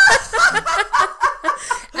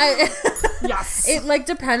 Yes. It like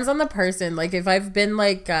depends on the person. Like if I've been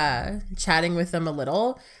like chatting with them a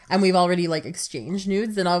little and we've already like exchanged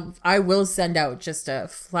nudes, then I will send out just a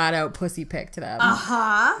flat out pussy pic to them.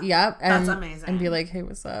 Yep. And, that's amazing. And be like, hey,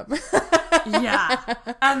 what's up? Yeah.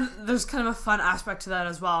 And there's kind of a fun aspect to that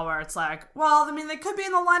as well, where it's like, well, I mean, they could be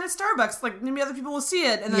in the line at Starbucks, like maybe other people will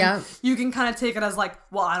see it, and then you can kind of take it as like,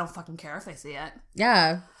 well, I don't fucking care if they see it.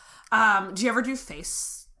 Yeah. Do you ever do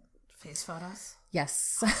face photos?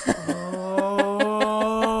 Yes. Oh.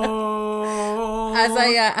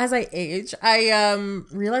 As I age, I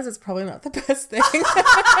realize it's probably not the best thing.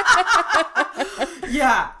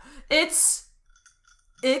 Yeah.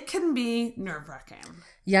 It can be nerve-wracking.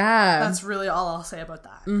 Yeah. That's really all I'll say about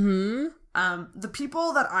that. The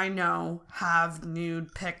people that I know have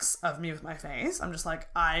nude pics of me with my face, I'm just like,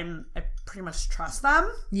 I pretty much trust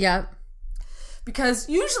them. Yep. Because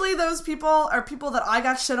usually those people are people that I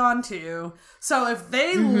got shit on too. So if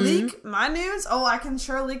they leak my nudes, I can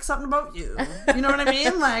sure leak something about you. You know what I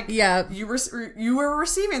mean? Like, you were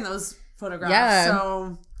receiving those photographs. Yeah.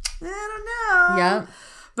 So, I don't know. Yeah.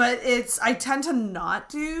 But I tend to not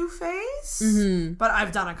do face, but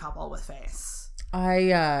I've done a couple with face.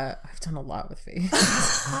 I've done a lot with face.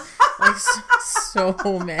 Like, so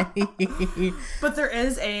many. But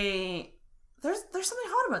there's something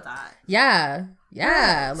hot about that. Yeah.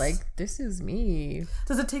 Yeah. Yes. Like, this is me.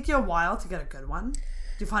 Does it take you a while to get a good one? Do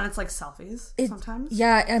you find it's like selfies sometimes?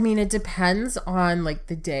 Yeah. I mean, it depends on like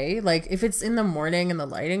the day. Like if it's in the morning and the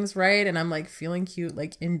lighting's right and I'm like feeling cute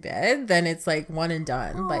like in bed, then it's like one and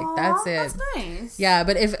done. Aww, like that's it. That's nice. Yeah.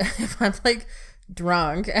 But if I'm like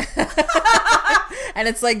drunk and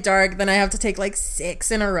it's like dark, then I have to take like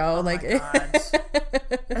 6 in a row. Oh like, my God.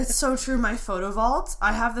 It's so true. My photo vault,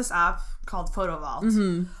 I have this app called Photo Vault,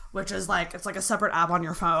 which is like, it's like a separate app on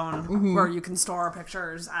your phone where you can store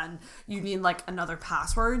pictures and you need like another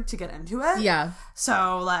password to get into it. Yeah.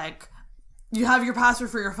 So like you have your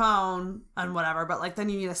password for your phone and whatever, but like then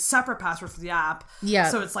you need a separate password for the app. Yeah.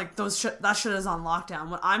 So it's like that shit is on lockdown.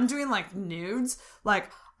 When I'm doing like nudes, like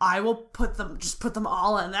I will put them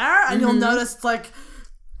all in there and you'll notice it's like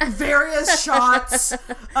various shots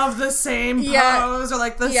of the same pose or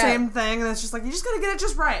like the same thing, and it's just like you just gotta get it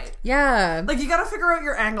just right. Yeah. Like you gotta figure out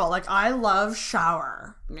your angle. Like I love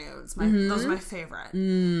shower nudes. Those are my favorite.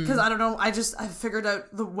 Because I don't know, I figured out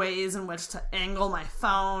the ways in which to angle my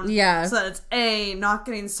phone. Yeah. So that it's not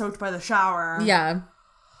getting soaked by the shower. Yeah.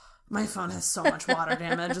 My phone has so much water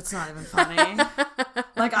damage, it's not even funny.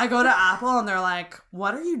 Like, I go to Apple and they're like,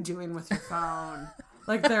 what are you doing with your phone?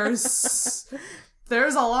 Like, there's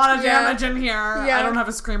there's a lot of damage in here. Yeah. I don't have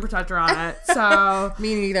a screen protector on it, so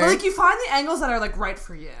me neither. But like you find the angles that are like right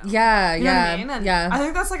for you. Yeah, you know what I mean? And I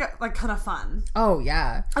think that's like kind of fun. Oh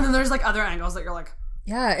yeah. And then there's like other angles that you're like.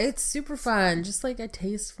 Yeah, it's super fun. Just like a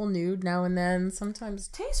tasteful nude now and then. Sometimes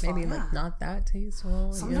tasteful, maybe like not that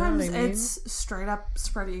tasteful. Sometimes you know what I mean? It's straight up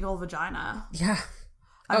spread eagle vagina. Yeah.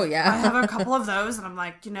 I have a couple of those, and I'm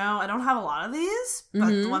like, I don't have a lot of these, but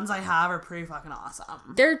the ones I have are pretty fucking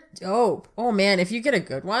awesome. They're oh man, if you get a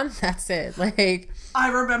good one, that's it. Like I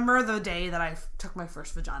remember the day that I took my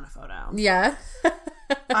first vagina photo. Yeah.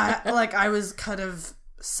 I was kind of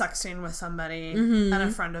sexting with somebody, and a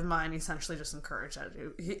friend of mine essentially just encouraged it.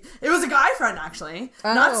 It was a guy friend, actually.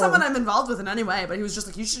 Not someone I'm involved with in any way, but he was just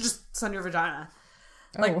like, you should just send your vagina.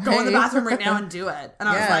 Go in the bathroom right now and do it. And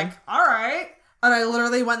I was like, all right. And I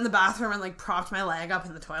literally went in the bathroom and like propped my leg up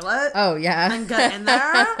in the toilet. Oh, yeah. And got in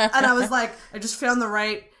there. And I was like, I just found the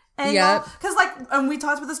right angle. Because and we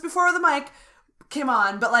talked about this before the mic came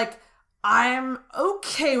on, but like, I'm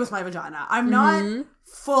okay with my vagina. I'm not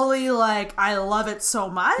fully like, I love it so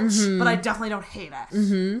much, but I definitely don't hate it.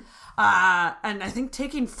 And I think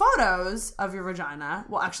taking photos of your vagina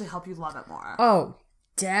will actually help you love it more. Oh,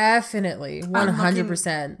 definitely.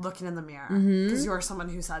 100%. Looking in the mirror. Because you're someone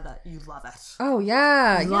who said that you love it. Oh,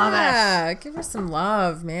 yeah. Love it. Give her some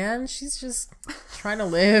love, man. She's just trying to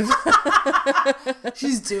live.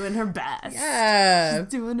 She's doing her best. Yeah. She's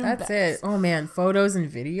doing her best. That's it. Oh, man. Photos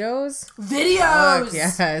and videos? Videos! Fuck,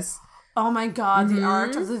 yes. Oh, my God. The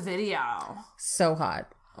art of the video. So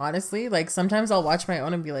hot. Honestly, like sometimes I'll watch my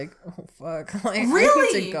own and be like, oh, fuck. Like,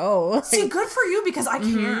 really? I need to go. Like, see, good for you because I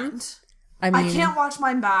can't. I mean, I can't watch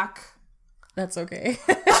mine back. That's okay.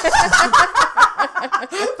 That's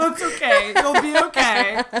okay. You'll be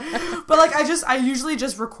okay. But like I usually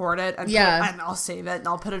just record it and and I'll save it and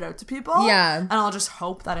I'll put it out to people. Yeah. And I'll just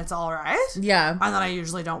hope that it's all right. Yeah. And then I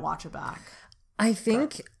usually don't watch it back. I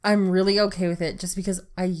think I'm really okay with it just because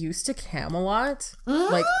I used to cam a lot.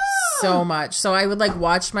 Like so much. So I would like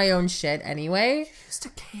watch my own shit anyway. You used to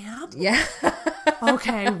cam? Yeah.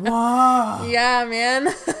 Okay, whoa. Yeah, man.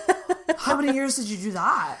 How many years did you do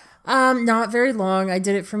that? Not very long. I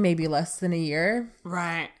did it for maybe less than a year.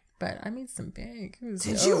 Right. But I made some big.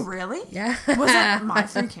 Did you really? Yeah. Was it my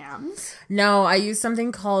free cams? No, I used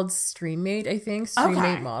something called StreamMate, I think.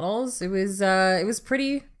 StreamMate models. It was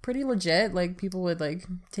pretty legit. Like people would like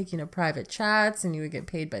take private chats and you would get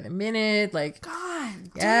paid by the minute. Like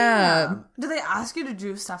God damn. Did they ask you to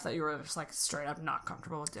do stuff that you were just like straight up not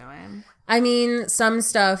comfortable with doing? I mean, some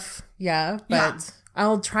stuff, but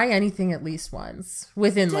I'll try anything at least once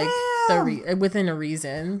within like within a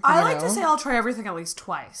reason. I like to say I'll try everything at least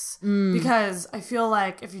twice because I feel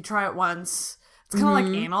like if you try it once, it's kind of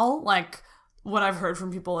like anal. Like what I've heard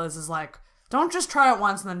from people is like, don't just try it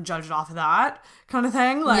once and then judge it off of that kind of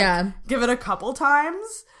thing. Like give it a couple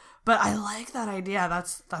times. But I like that idea.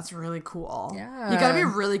 That's really cool. Yeah. You gotta be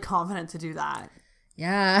really confident to do that.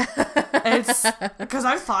 Yeah. It's because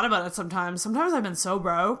I've thought about it sometimes. Sometimes I've been so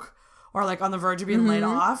broke or like on the verge of being laid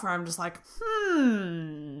off where I'm just like,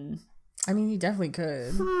 I mean, you definitely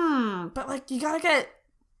could. But like you gotta get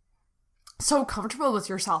so comfortable with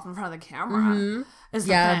yourself in front of the camera is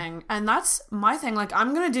the thing. And that's my thing. Like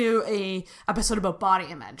I'm gonna do a episode about body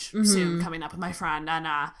image soon coming up with my friend, and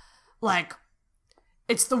like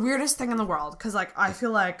it's the weirdest thing in the world because like I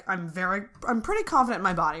feel like I'm pretty confident in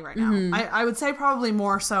my body right now. I would say probably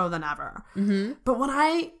more so than ever. But when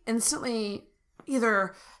I instantly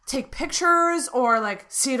either take pictures or like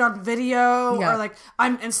see it on video or like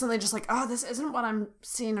I'm instantly just like, oh, this isn't what I'm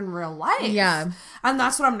seeing in real life. Yeah. And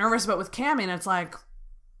that's what I'm nervous about with camming. It's like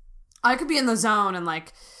I could be in the zone and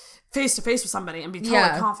like face to face with somebody and be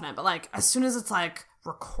totally confident, but like as soon as it's like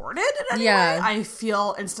recorded in any way, I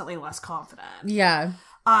feel instantly less confident. Yeah.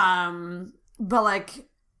 But like,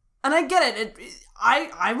 and I get it.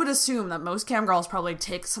 I would assume that most cam girls probably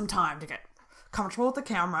take some time to get comfortable with the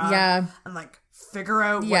camera. Yeah. And like figure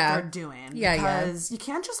out what they're doing. Yeah. Because you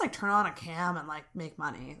can't just like turn on a cam and like make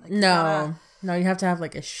money. Like, no, you have to have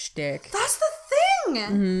like a shtick. That's the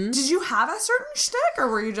thing. Did you have a certain shtick or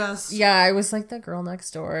were you just... Yeah, I was like the girl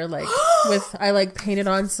next door. Like I like painted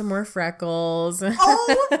on some more freckles.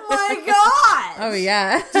 Oh my God. Oh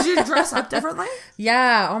yeah. Did you dress up differently?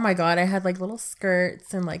 Yeah. Oh my God. I had like little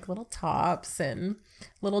skirts and like little tops and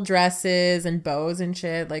little dresses and bows and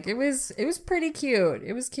shit. Like it was pretty cute.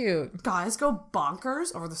 It was cute. Guys go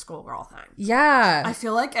bonkers over the schoolgirl thing. Yeah. I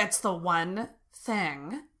feel like it's the one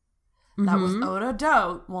thing that without a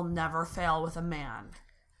doubt will never fail with a man.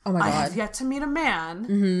 Oh my God. I have yet to meet a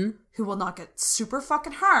man who will not get super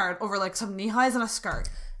fucking hard over like some knee highs and a skirt.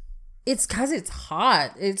 It's because it's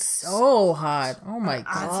hot. It's so hot. Oh my Add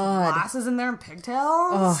some God. glasses in there and pigtails.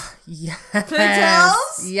 Oh, yes.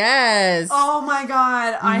 Pigtails? Yes. Oh my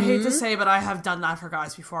God. I hate to say, but I have done that for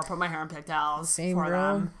guys before. Put my hair in pigtails Same, for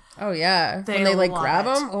bro. them. Oh, yeah. When they like love grab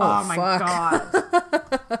it. them. Oh, my fuck. God.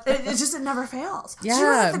 it never fails. Yeah. So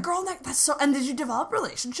you're like the girl that's so. And did you develop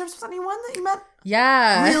relationships with anyone that you met?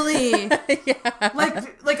 Yeah. Really? Yeah.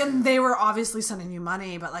 Like, and they were obviously sending you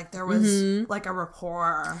money, but like there was like a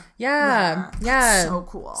rapport. Yeah. there. Yeah. That's so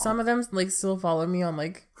cool. Some of them like still follow me on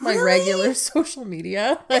like my Really? regular social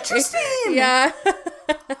media. Like, Interesting. Yeah.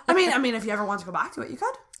 I mean, if you ever want to go back to it, you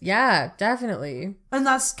could. Yeah, definitely. And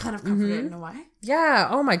that's kind of comforting in a way. Yeah.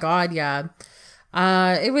 Oh my God. Yeah.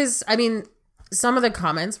 It was, I mean, some of the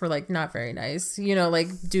comments were like not very nice. You know, like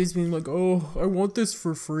dudes being like, "Oh, I want this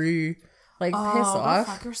for free." Like, piss off.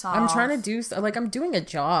 Go fuck yourself. I'm trying to do, like, I'm doing a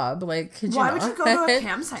job. Like, could you Why not? would you go to a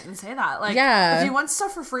cam site and say that? Like, Yeah. if you want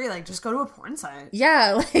stuff for free, like, just go to a porn site.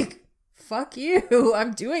 Yeah, like, fuck you.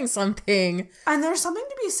 I'm doing something. And there's something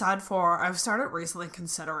to be said for, I've started recently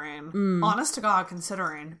considering, honest to God,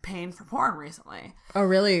 considering paying for porn recently. Oh,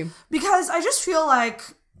 really? Because I just feel like,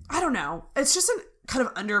 I don't know, it's just an kind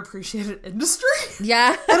of underappreciated industry.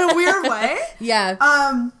 Yeah. In a weird way.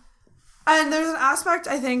 Yeah. And there's an aspect,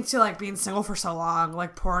 I think, to, like, being single for so long.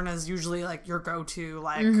 Like, porn is usually, like, your go-to,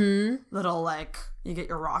 like, little, like, you get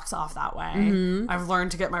your rocks off that way. I've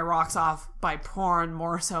learned to get my rocks off by porn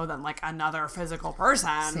more so than, like, another physical person.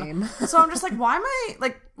 Same. So I'm just like, why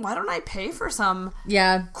don't I pay for some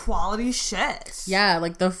Yeah. quality shit? Yeah,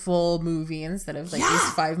 like the full movie instead of, like,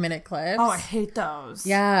 these 5-minute clips. Oh, I hate those.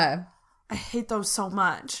 Yeah. I hate those so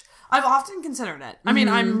much. I've often considered it. I mean,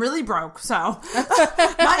 I'm really broke, so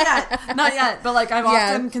not yet. But like, I've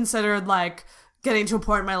often considered like getting to a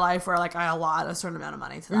point in my life where like I allot a certain amount of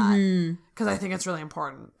money to that because I think it's really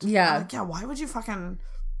important. Yeah, like, why would you fucking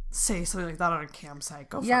say something like that on a campsite?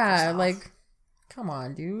 Go fuck yeah, yourself. like, come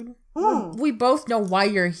on, dude. We both know why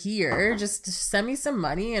you're here. Just send me some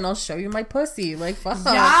money and I'll show you my pussy. Like, fuck.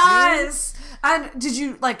 Yes. Dude. And did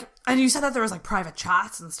you like? And you said that there was like private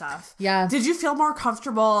chats and stuff. Yeah. Did you feel more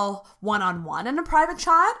comfortable one-on-one in a private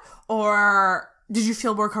chat, or did you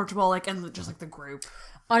feel more comfortable like in just like the group?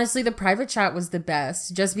 Honestly, the private chat was the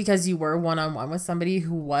best just because you were one-on-one with somebody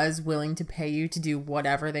who was willing to pay you to do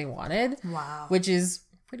whatever they wanted. Wow. Which is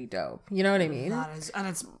pretty dope. You know what I mean? That is, and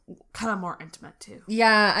it's kind of more intimate too.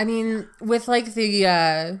 Yeah, I mean, with like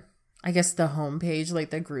the I guess the homepage, like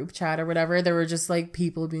the group chat or whatever, there were just like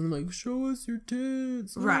people being like, "Show us your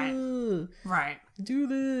tits." Right. Right. Do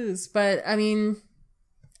this. But I mean,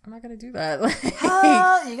 I'm not gonna do that. Like,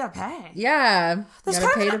 you gotta pay. Yeah. There's you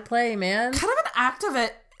gotta pay to play, man. Kind of an act of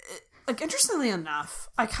it, like, interestingly enough,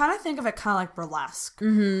 I kind of think of it kind of like burlesque.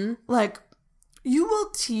 Like, you will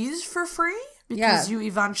tease for free because you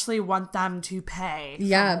eventually want them to pay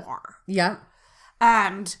for more. Yeah.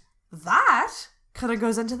 And that kind of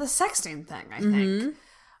goes into the sexting thing, I think.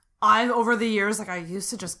 I've, over the years, like, I used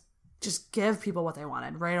to just give people what they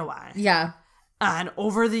wanted right away. Yeah. And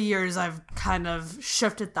over the years, I've kind of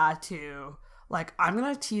shifted that to, like, I'm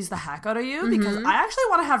going to tease the heck out of you because I actually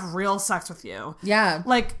want to have real sex with you. Yeah.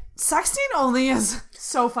 Like, sexting only is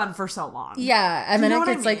so fun for so long. Yeah. And then it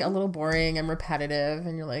gets, like, mean? a little boring and repetitive.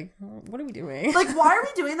 And you're like, what are we doing? Like, why are we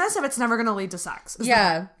doing this if it's never going to lead to sex?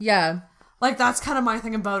 Yeah. Like, that's kind of my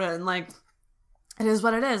thing about it. And, like, it is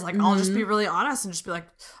what it is. Like, I'll just be really honest and just be like,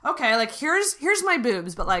 okay, like, here's my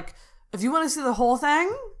boobs. But, like, if you want to see the whole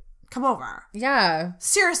thing, come over. Yeah.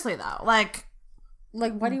 Seriously, though. Like,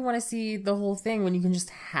 why do you want to see the whole thing when you can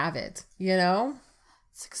just have it, you know?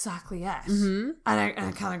 That's exactly it. And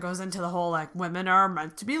it kind of goes into the whole, like, women are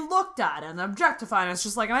meant to be looked at and objectified. And it's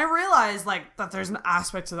just like, and I realize, like, that there's an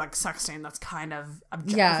aspect to, like, sexting that's kind of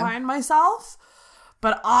objectifying myself.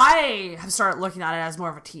 But I have started looking at it as more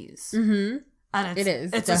of a tease. And it's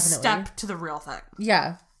definitely a step to the real thing.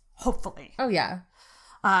 Yeah. Hopefully. Oh, yeah.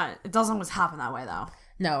 It doesn't always happen that way, though.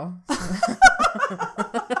 No.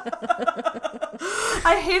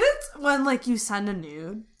 I hate it when, like, you send a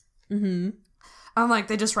nude. And, like,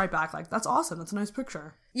 they just write back, like, that's awesome. That's a nice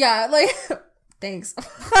picture. Yeah, like, thanks.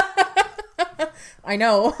 I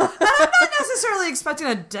know. And I'm not necessarily expecting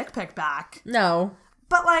a dick pic back. No.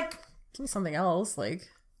 But, like, Give me something else, like.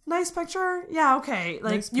 nice picture? Yeah, okay.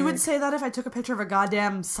 Like, Nice you would pic. say that if I took a picture of a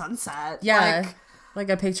goddamn sunset. Yeah. Like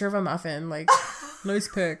a picture of a muffin, like, nice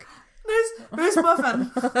pic. Nice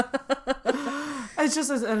muffin. It's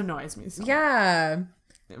just, it annoys me so much. Yeah.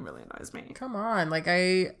 It really annoys me. Come on. Like,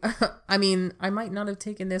 I mean, I might not have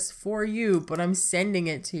taken this for you, but I'm sending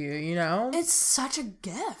it to you, you know? It's such a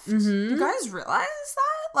gift. You guys realize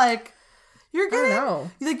that? Like, You're getting, I don't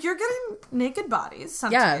know. like, you're getting naked bodies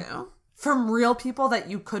sent to you from real people that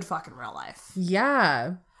you could fuck in real life.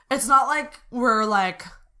 Yeah. It's not like we're, like,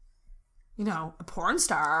 you know, a porn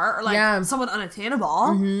star or, like, someone unattainable.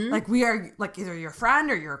 Mm-hmm. Like, we are, like, either your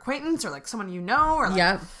friend or your acquaintance or, like, someone you know or,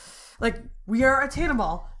 like, like, we are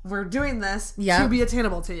attainable. We're doing this to be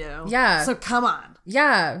attainable to you. Yeah. So come on.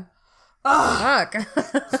 Yeah. Fuck.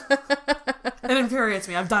 It infuriates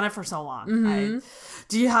me. I've done it for so long. Mm-hmm.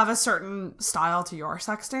 Do you have a certain style to your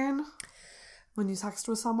sexting when you sext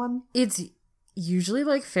with someone? It's usually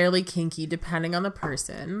like fairly kinky depending on the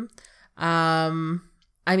person. I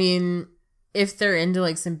mean, if they're into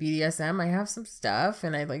like some BDSM, I have some stuff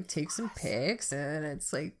and I like take some pics and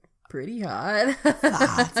it's like pretty hot.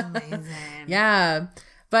 That's amazing. Yeah.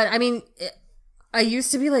 But I mean, I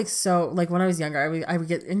used to be like so, like when I was younger, I would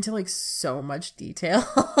get into like so much detail.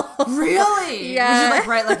 Really? Yeah. Would you like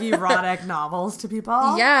write like erotic novels to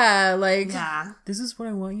people? Yeah. Like, this is what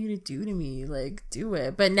I want you to do to me. Like, do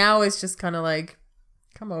it. But now it's just kind of like,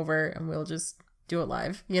 come over and we'll just do it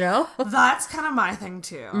live, you know? That's kind of my thing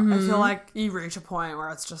too. Mm-hmm. I feel like you reach a point where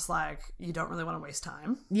it's just like, you don't really want to waste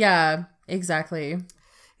time. Yeah, exactly.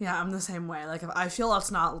 Yeah, I'm the same way. Like if I feel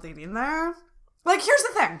it's not leading there, like here's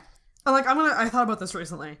the thing. Like I thought about this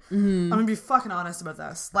recently. Mm-hmm. I'm gonna be fucking honest about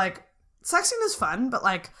this. Like sexting is fun, but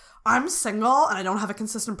like I'm single and I don't have a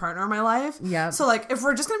consistent partner in my life. Yeah. So like if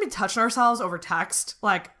we're just gonna be touching ourselves over text,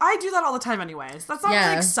 like I do that all the time anyways. That's not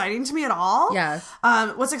really exciting to me at all. Yeah.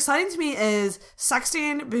 What's exciting to me is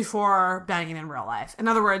sexting before banging in real life. In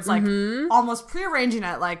other words, like almost prearranging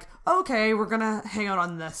it, like, okay, we're gonna hang out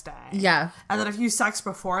on this day. Yeah. And then if you sex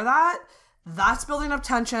before that, that's building up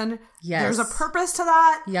tension. Yes. There's a purpose to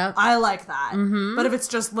that. Yep. I like that. Mm-hmm. But if it's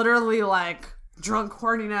just literally like drunk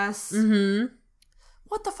horniness,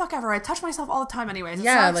 what the fuck ever. I touch myself all the time anyways. It's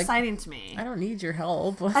not exciting to me. I don't need your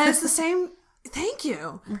help. And it's the same. Thank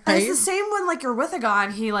you. Right? And it's the same when like you're with a guy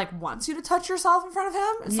and he like wants you to touch yourself in front of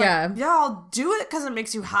him. It's like, yeah, I'll do it because it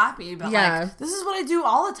makes you happy. But like, this is what I do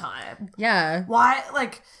all the time. Yeah. Why?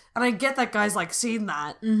 Like, and I get that guys like seeing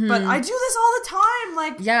that, but I do this all the time.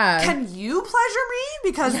 Like, can you pleasure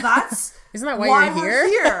me? Because that's isn't that why you're we're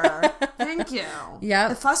here? Thank you.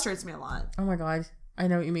 Yeah. It frustrates me a lot. Oh my God. I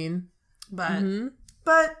know what you mean.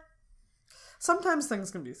 But sometimes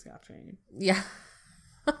things can be sketchy. Yeah.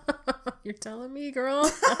 You're telling me, girl.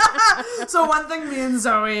 So one thing me and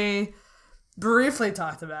Zoe briefly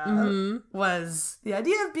talked about was the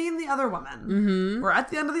idea of being the other woman. We're at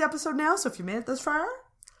the end of the episode now, so if you made it this far,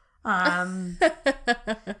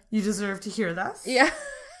 you deserve to hear this. Yeah.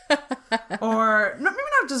 Or maybe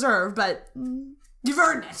not deserve, but you've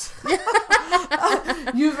earned it.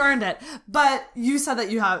 You've earned it. But you said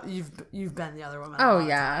that you've been the other woman. Oh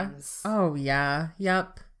yeah. Oh yeah.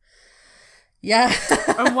 Yep. Yeah.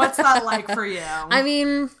 And what's that like for you? I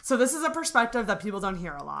mean, so this is a perspective that people don't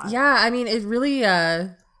hear a lot. Yeah, I mean, it really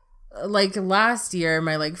like last year,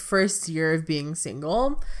 my like first year of being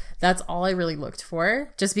single, that's all I really looked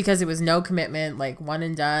for, just because it was no commitment, like one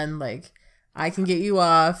and done, like I can get you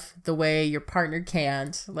off the way your partner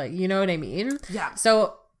can't, like, you know what I mean? Yeah.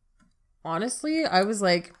 So honestly, I was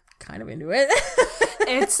like kind of into it.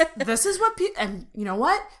 This is what people, and you know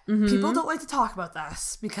what? People don't like to talk about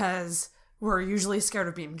this because we're usually scared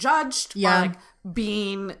of being judged. Yeah. Or like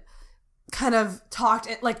being kind of talked,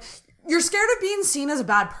 like you're scared of being seen as a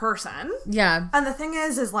bad person. Yeah. And the thing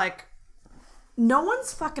is like, no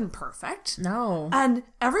one's fucking perfect. No. And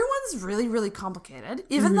everyone's really, really complicated.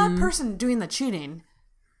 Even that person doing the cheating,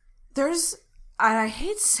 and I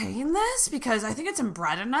hate saying this because I think it's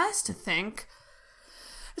inbred in us to think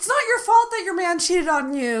it's not your fault that your man cheated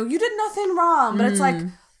on you. You did nothing wrong. But it's like,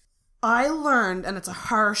 I learned, and it's a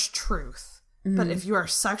harsh truth, but if you are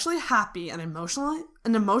sexually happy and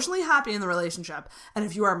emotionally happy in the relationship, and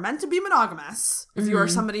if you are meant to be monogamous, if you are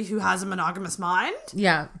somebody who has a monogamous mind,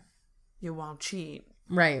 you won't cheat.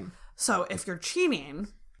 Right. So if you're cheating,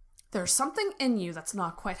 there's something in you that's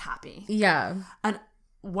not quite happy. Yeah. And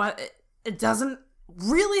it doesn't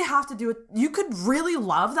really have to do with, you could really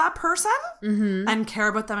love that person and care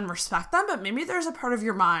about them and respect them, but maybe there's a part of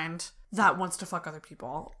your mind that wants to fuck other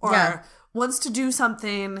people or wants to do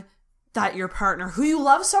something that your partner, who you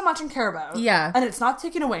love so much and care about, and it's not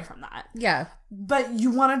taken away from that. Yeah. But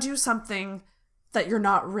you want to do something that you're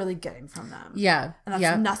not really getting from them. Yeah. And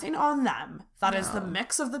that's nothing on them. That is the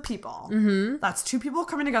mix of the people. That's two people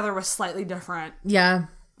coming together with slightly different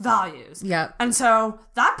values. Yeah. And so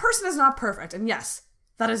that person is not perfect. And yes,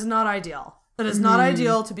 that is not ideal. It is not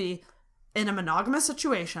ideal to be in a monogamous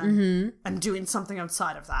situation and doing something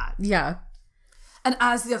outside of that. Yeah. And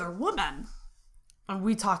as the other woman, and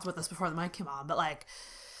we talked about this before the mic came on, but like,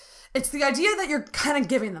 It's the idea that you're kind of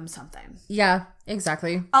giving them something. Yeah,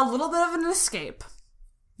 exactly. A little bit of an escape.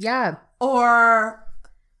 Yeah. Or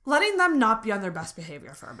letting them not be on their best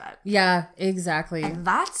behavior for a bit. Yeah, exactly. And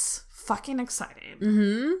that's fucking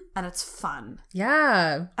exciting. And it's fun.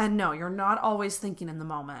 Yeah. And no, you're not always thinking in the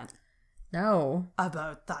moment. No.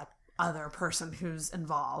 About that other person who's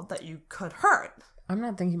involved that you could hurt. I'm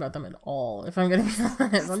not thinking about them at all, if I'm going to be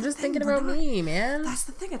honest. I'm just thinking about me, man. That's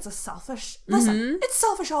the thing. It's a selfish... Listen, it's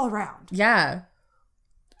selfish all around. Yeah.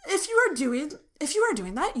 If you are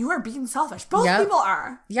doing that, you are being selfish. Both people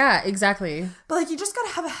are. Yeah, exactly. But, like, you just got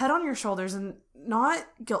to have a head on your shoulders and not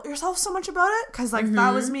guilt yourself so much about it. Because, like,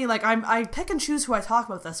 that was me. Like, I pick and choose who I talk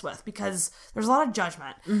about this with because there's a lot of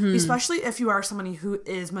judgment. Especially if you are somebody who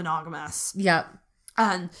is monogamous. Yeah.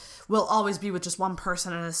 And will always be with just one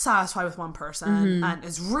person and is satisfied with one person and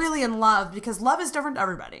is really in love because love is different to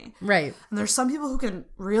everybody. Right. And there's some people who can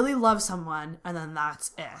really love someone and then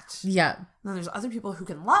that's it. Yeah. And then there's other people who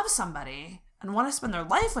can love somebody and want to spend their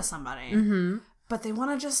life with somebody, but they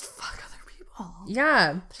want to just fuck other people.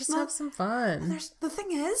 Yeah. Just have some fun. The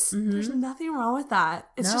thing is, there's nothing wrong with that.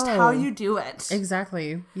 It's just how you do it.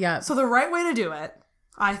 Exactly. Yeah. So the right way to do it,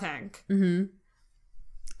 I think,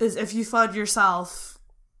 is if you find yourself,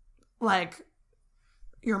 like,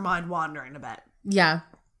 your mind wandering a bit. Yeah.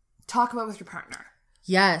 Talk about it with your partner.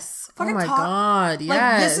 Yes. Fucking oh my God. Yes.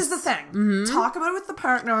 Like, this is the thing. Talk about it with the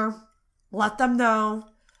partner. Let them know.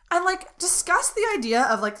 And, like, discuss the idea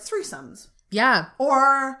of, like, threesomes. Yeah.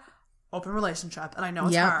 Or open relationship. And I know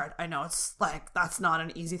it's hard. I know it's, like, that's not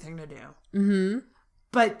an easy thing to do.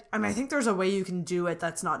 But, and I think there's a way you can do it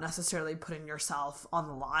that's not necessarily putting yourself on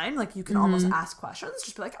the line. Like, you can almost ask questions.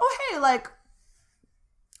 Just be like, oh, hey, like,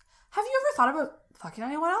 have you ever thought about fucking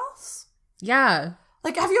anyone else? Yeah.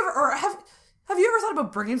 Like, have you ever thought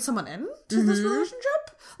about bringing someone in to this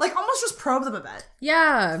relationship? Like, almost just probe them a bit.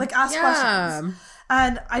 Yeah. Like, ask questions.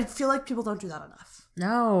 And I feel like people don't do that enough.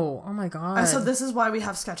 No. Oh my God. And so this is why we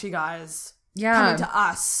have sketchy guys coming to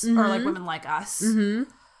us, or like women like us,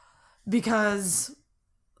 because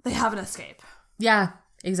they have an escape. Yeah,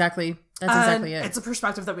 exactly. That's exactly it. It's a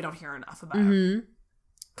perspective that we don't hear enough about.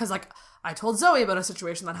 Because, like, I told Zoe about a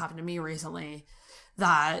situation that happened to me recently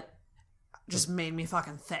that just made me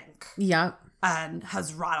fucking think. Yeah. And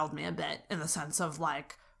has rattled me a bit in the sense of,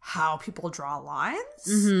 like, how people draw lines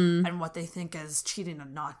and what they think is cheating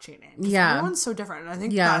and not cheating. Yeah. Everyone's so different. And I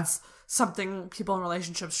think that's something people in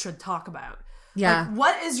relationships should talk about. Yeah. Like,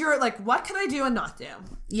 what is your, like, what can I do and not do?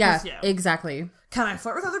 Yeah, with you? exactly. Can I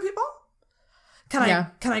flirt with other people?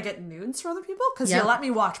 Can I get nudes for other people? Because you let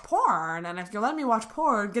me watch porn, and if you let me watch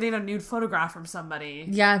porn, getting a nude photograph from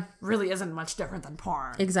somebody really isn't much different than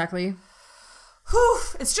porn. Exactly. Whew,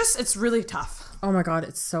 it's really tough. Oh my God,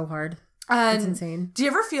 it's so hard. And it's insane.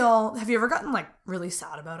 Have you ever gotten, like, really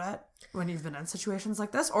sad about it when you've been in situations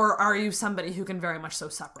like this? Or are you somebody who can very much so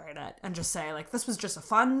separate it and just say, like, this was just a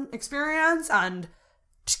fun experience and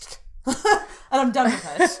and I'm done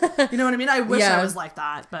with it? You know what I mean? I wish I was like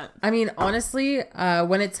that, but... I mean, honestly,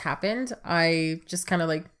 when it's happened, I just kind of,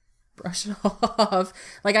 like, brush it off.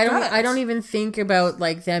 Like, I don't even think about,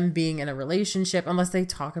 like, them being in a relationship unless they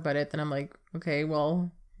talk about it. Then I'm like, okay,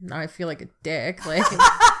 well, now I feel like a dick. Like,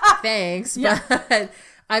 thanks. Yeah. But,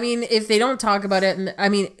 I mean, if they don't talk about it, and I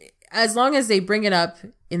mean, as long as they bring it up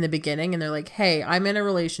in the beginning and they're like, hey, I'm in a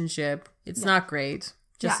relationship. It's not great.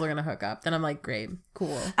 Just we're gonna hook up. Then I'm like, great,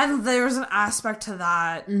 cool. And there's an aspect to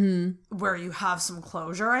that where you have some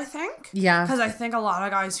closure, I think. Yeah. Because I think a lot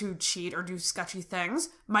of guys who cheat or do sketchy things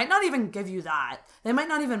might not even give you that. They might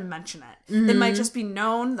not even mention it. It might just be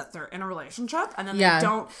known that they're in a relationship, and then they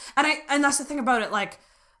don't. And that's the thing about it. Like,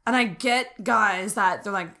 and I get guys that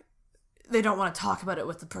they're like, they don't want to talk about it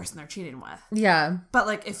with the person they're cheating with. Yeah. But,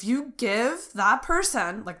 like, if you give that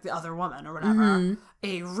person, like the other woman or whatever,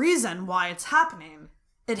 a reason why it's happening,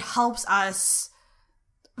 it helps us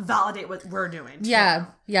validate what we're doing. Yeah.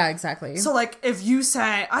 Yeah, exactly. So, like, if you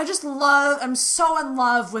say, I'm so in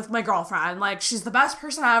love with my girlfriend. Like, she's the best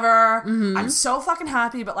person ever. I'm so fucking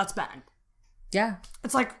happy, but let's bang. Yeah.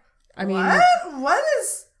 It's like, I mean,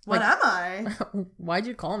 what am I? Why'd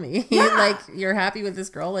you call me? Yeah. Like, you're happy with this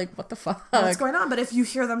girl? Like, what the fuck? What's going on? But if you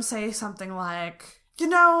hear them say something like, you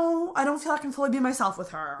know, I don't feel I can fully be myself with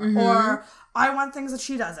her. Or, I want things that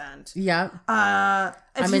she doesn't. Yeah. I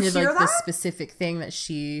mean, it's like the specific thing that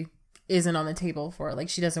she isn't on the table for. Like,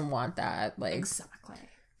 she doesn't want that. Like, exactly.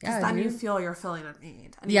 Because then you feel you're filling a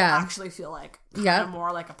need. And you actually feel like kind of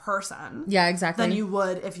more like a person. Yeah, exactly. Than you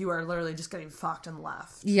would if you were literally just getting fucked and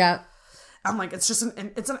left. Yeah. I'm like, it's just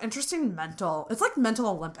it's an interesting it's like mental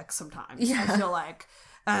Olympics sometimes. Yeah. I feel like.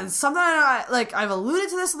 And something I've alluded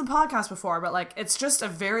to this in the podcast before, but like it's just a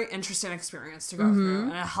very interesting experience to go through,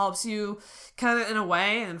 and it helps you kind of in a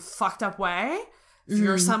way, in a fucked up way. If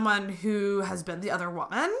you're someone who has been the other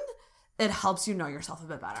woman, it helps you know yourself a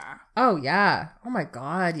bit better. Oh yeah. Oh my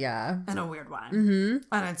God. Yeah. In a weird way. Mm-hmm.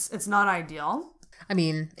 And it's not ideal. I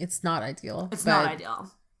mean, it's not ideal. It's not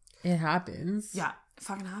ideal. It happens. Yeah. It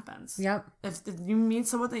fucking happens. Yep. If you meet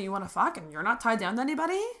someone that you want to fuck and you're not tied down to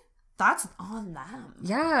anybody, that's on them.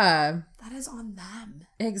 Yeah. That is on them.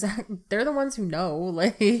 Exactly. They're the ones who know.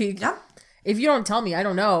 Like, yep. If you don't tell me, I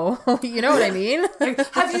don't know. You know what I mean?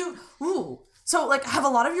 Have you... Ooh. So, like, have a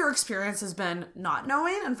lot of your experiences been not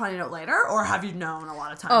knowing and finding out later? Or have you known a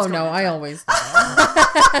lot of times? Oh, no, I always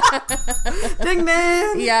know. Ding,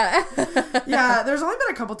 ding! Yeah. Yeah, there's only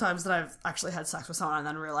been a couple times that I've actually had sex with someone and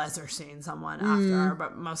then realized they're seeing someone after,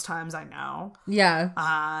 but most times I know. Yeah.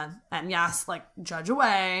 And yes, like, judge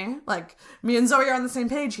away. Like, me and Zoe are on the same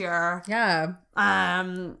page here. Yeah.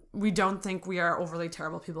 We don't think we are overly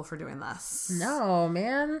terrible people for doing this. No,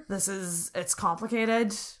 man. It's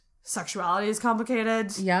complicated. Sexuality is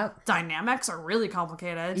complicated. Yep. Dynamics are really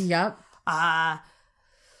complicated. Yep. But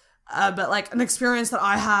like an experience that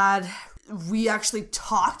I had, we actually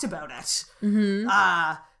talked about it. Mm-hmm.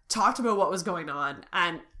 Talked about what was going on.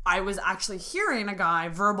 And I was actually hearing a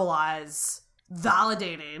guy verbalize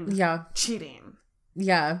validating cheating.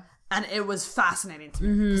 Yeah. And it was fascinating to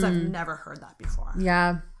me because I've never heard that before.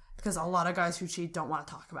 Yeah. Because a lot of guys who cheat don't want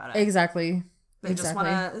to talk about it. Exactly. They just want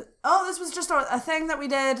to, oh, this was just a thing that we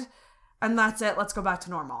did, and that's it. Let's go back to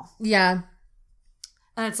normal. Yeah.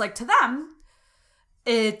 And it's like, to them,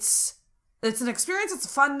 it's an experience, it's a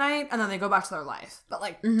fun night, and then they go back to their life. But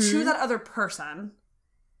like, to that other person,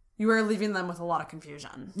 you are leaving them with a lot of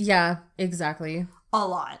confusion. Yeah, exactly. A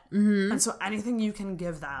lot. Mm-hmm. And so anything you can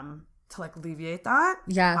give them to like alleviate that,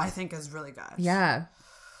 I think is really good. Yeah.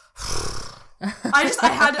 I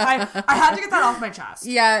had to get that off my chest.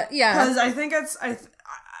 Yeah, yeah. Because I think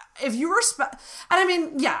if you respect, and I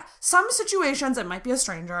mean, yeah, some situations it might be a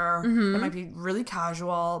stranger, it might be really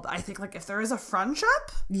casual, but I think like if there is a friendship,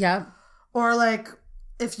 or like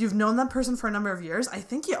if you've known that person for a number of years, I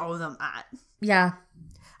think you owe them that. Yeah.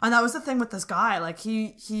 And that was the thing with this guy, like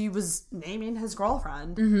he was naming his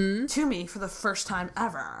girlfriend to me for the first time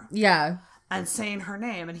ever. Yeah. And saying her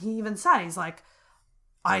name, and he even said, he's like,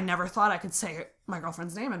 I never thought I could say my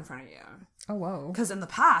girlfriend's name in front of you. Oh, whoa. Because in the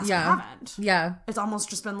past, I haven't. Yeah. It's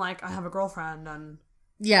almost just been like, I have a girlfriend and...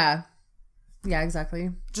 Yeah. Yeah,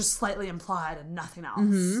 exactly. Just slightly implied and nothing else.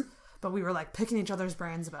 Mm-hmm. But we were like picking each other's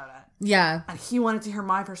brains about it. Yeah. And he wanted to hear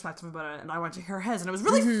my perspective about it and I wanted to hear his. And it was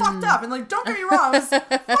really fucked up. And like, don't get me wrong, it was a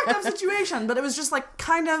fucked up situation. But it was just like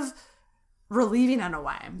kind of relieving in a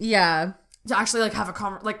way. Yeah. To actually like have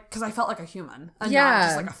a like, because I felt like a human and not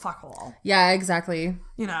just like a fuckhole. Yeah, exactly.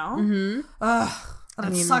 You know? Mm-hmm. Ugh.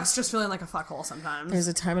 And it sucks just feeling like a fuckhole sometimes. There's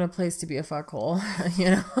a time and a place to be a fuckhole, you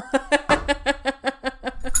know?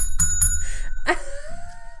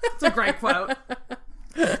 It's a great quote.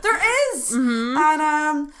 There is. Mm-hmm.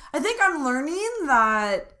 And I think I'm learning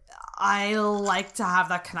that I like to have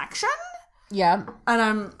that connection. Yeah.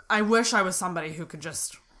 And I wish I was somebody who could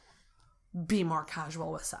just be more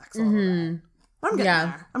casual with sex a little bit. I'm getting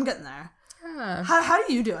there. I'm getting there. Yeah. How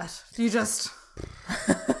do you do it? Do you just...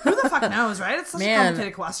 Who the fuck knows, right? It's such a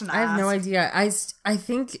complicated question to ask. I have no idea. I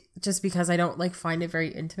think just because I don't like find it very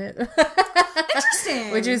intimate.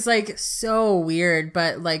 Interesting. Which is like so weird,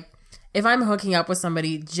 but like if I'm hooking up with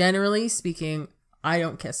somebody, generally speaking, I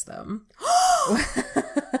don't kiss them. Oh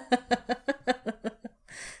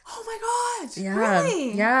my god. Yeah.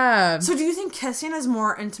 Really? Yeah. So do you think kissing is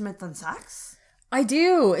more intimate than sex? I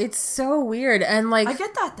do. It's so weird. And like I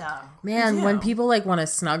get that though. Man, when people like want to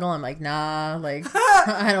snuggle, I'm like, nah, like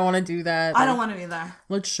I don't want to do that. I don't want to either.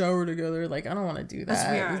 Let's shower together. Like, I don't want to do that.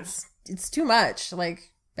 That's weird. It's too much.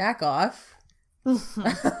 Like, back off.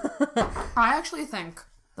 I actually think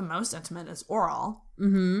the most intimate is oral.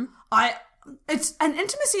 Mm-hmm. It's an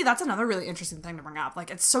intimacy. That's another really interesting thing to bring up. Like,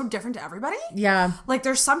 it's so different to everybody. Yeah. Like,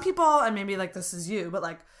 there's some people, and maybe like this is you, but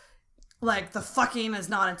like the fucking is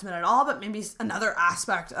not intimate at all, but maybe another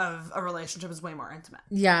aspect of a relationship is way more intimate.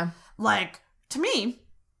 Yeah. Like, to me,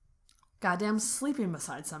 goddamn sleeping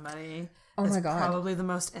beside somebody is probably the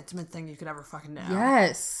most intimate thing you could ever fucking do.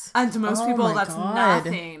 Yes. And to most people, that's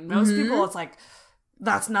nothing. Most people, it's like,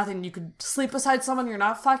 that's nothing. You could sleep beside someone you're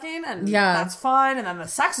not fucking, and that's fine. And then the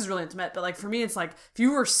sex is really intimate. But like, for me, it's like, if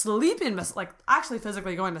you were sleeping, like actually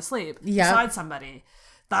physically going to sleep beside somebody,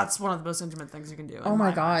 that's one of the most intimate things you can do. Oh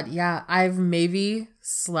my god, yeah. I've maybe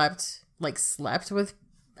slept with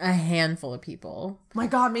a handful of people. My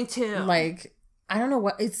god, me too. Like, I don't know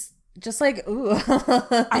what, it's just like, ooh.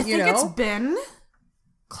 I think it's been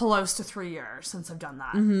close to 3 years since I've done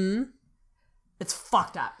that. Mm-hmm. It's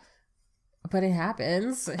fucked up. But it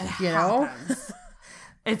happens, you know?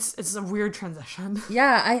 It's a weird transition.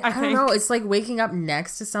 Yeah, I don't know. It's like waking up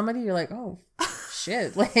next to somebody. You're like, oh,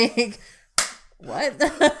 shit. Like, what?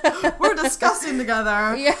 We're discussing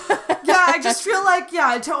together. Yeah. Yeah, I just feel like,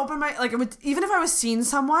 to open my, like, it would, even if I was seeing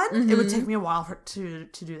someone, it would take me a while to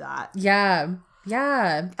do that. Yeah.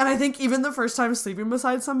 Yeah. And I think even the first time sleeping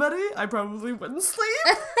beside somebody, I probably wouldn't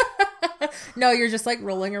sleep. No, you're just like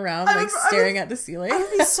rolling around, staring at the ceiling. I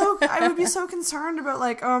would be so concerned about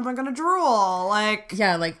like, oh, am I gonna drool? Like,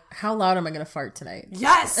 yeah, like how loud am I gonna fart tonight?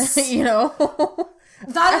 Yes, you know,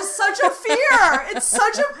 that is such a fear. It's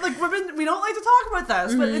such a like women. We don't like to talk about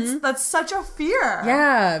this, but that's such a fear.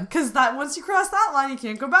 Yeah, because that once you cross that line, you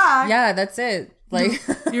can't go back. Yeah, that's it. Like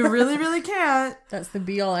you really, really can't. That's the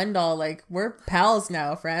be all end all. Like we're pals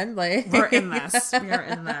now, friend. Like we're in this. We are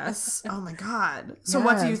in this. Oh my god. So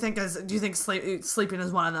what do you think do you think sleeping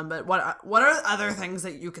is one of them? But what are other things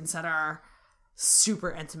that you consider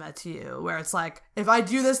super intimate to you? Where it's like, if I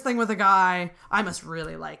do this thing with a guy, I must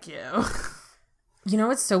really like you. You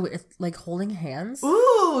know, it's like holding hands.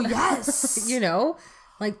 Ooh, yes. You know,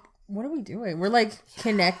 like what are we doing? We're like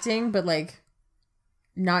connecting, but like.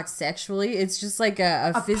 Not sexually. It's just like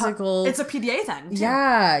a physical... It's a PDA thing, too.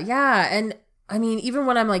 Yeah, yeah. And, I mean, even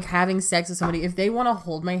when I'm, like, having sex with somebody, if they want to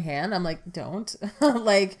hold my hand, I'm like, don't.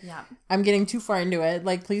 Like, I'm getting too far into it.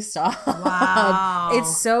 Like, please stop. Wow.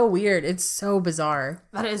 It's so weird. It's so bizarre.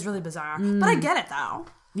 That is really bizarre. But I get it, though.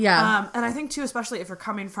 Yeah. And I think, too, especially if you're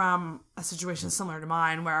coming from a situation similar to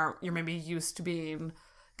mine, where you're maybe used to being...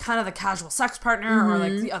 kind of the casual sex partner or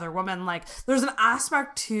like the other woman, like there's an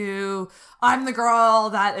aspect to I'm the girl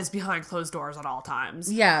that is behind closed doors at all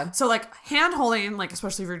times. Yeah. So like hand holding, like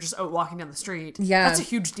especially if you're just out walking down the street, that's a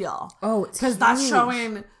huge deal. Oh, it's because that's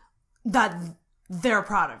showing that they're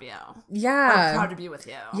proud of you. Yeah. They're proud to be with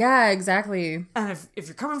you. Yeah, exactly. And if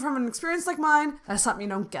you're coming from an experience like mine, that's something you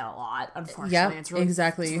don't get a lot, unfortunately. Yeah, it's really,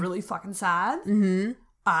 exactly. It's really fucking sad.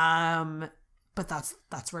 But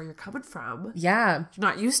that's where you're coming from. Yeah. You're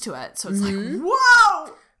not used to it. So it's like,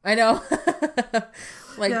 whoa! I know.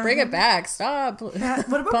 Like, bring it back. Stop. Yeah.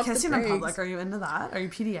 What about kissing in public? Are you into that? Are you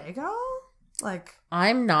PDA girl? Like...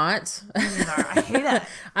 I'm not. Me neither. I hate it.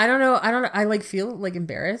 I don't know. I like feel like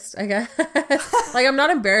embarrassed, I guess. Like, I'm not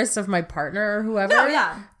embarrassed of my partner or whoever. No,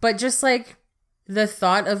 yeah. But just like the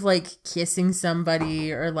thought of like kissing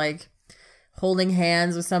somebody or like holding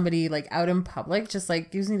hands with somebody like out in public just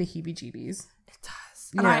like gives me the heebie-jeebies.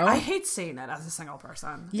 And I hate seeing it as a single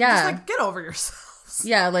person. Yeah. Just like, get over yourselves.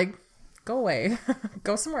 Yeah, like, go away.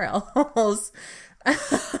 Go somewhere else. I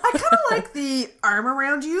kind of like the arm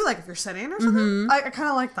around you, like if you're sitting or something. I kind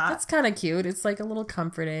of like that. That's kind of cute. It's like a little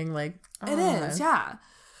comforting, like... It is, yeah.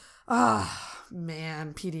 Oh,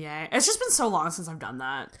 man, PDA. It's just been so long since I've done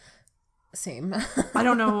that. Same. I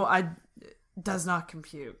don't know. Does not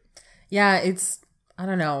compute. Yeah, it's... I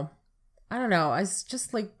don't know. It's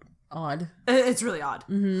just like... odd. It's really odd.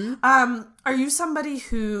 Are you somebody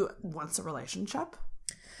who wants a relationship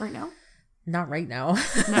right now? Not right now.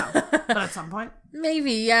 No, but at some point?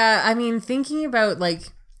 Maybe, yeah. I mean, thinking about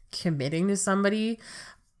like committing to somebody,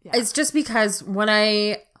 it's just because when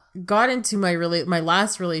I got into my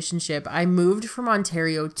last relationship, I moved from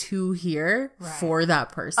Ontario to here for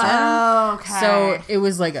that person. Oh, okay. So it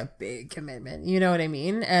was like a big commitment. You know what I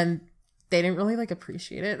mean? And they didn't really like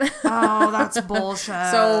appreciate it. Oh, that's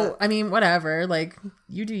bullshit. So, I mean, whatever. Like,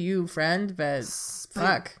 you do you, friend, but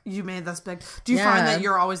fuck. You made this big. Do you find that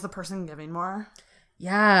you're always the person giving more?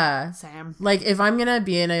 Yeah. Same. Like, if I'm going to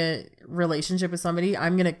be in a relationship with somebody,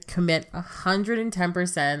 I'm going to commit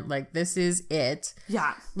 110%. Like, this is it.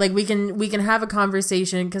 Yeah. Like, we can have a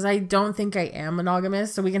conversation, because I don't think I am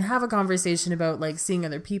monogamous. So we can have a conversation about, like, seeing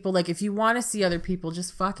other people. Like, if you want to see other people,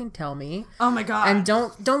 just fucking tell me. Oh, my God. And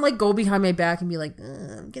don't like, go behind my back and be like,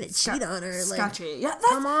 I'm going to cheat on her. Like, sketchy. Yeah,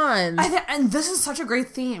 come on. And this is such a great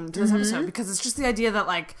theme to this episode, because it's just the idea that,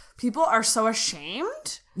 like, people are so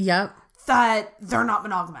ashamed. Yep. That they're not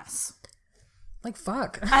monogamous. Like,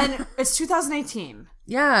 fuck. And it's 2018.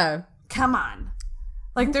 Yeah. Come on.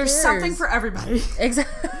 Like, there's something for everybody.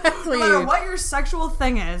 Exactly. No matter what your sexual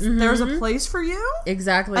thing is, there's a place for you.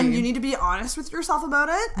 Exactly. And you need to be honest with yourself about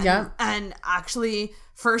it. Yeah. And actually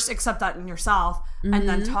first accept that in yourself and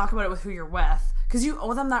then talk about it with who you're with. Because you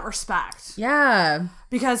owe them that respect. Yeah.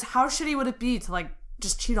 Because how shitty would it be to, like,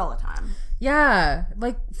 just cheat all the time? Yeah.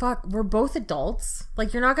 Like, fuck, we're both adults.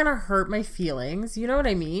 Like, you're not gonna hurt my feelings. You know what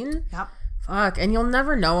I mean? Yep. Fuck. And you'll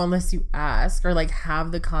never know unless you ask or, like,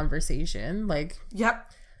 have the conversation. Like...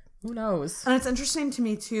 Yep. Who knows? And it's interesting to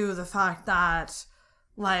me, too, the fact that,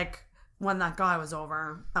 like, when that guy was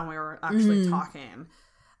over and we were actually talking,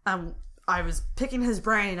 I was picking his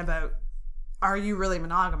brain about, are you really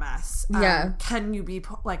monogamous? Can you be,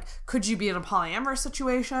 like, could you be in a polyamorous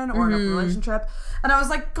situation or in a relationship? And I was,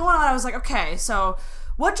 like, going on. I was like, okay, so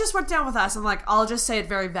what just went down with us? And, like, I'll just say it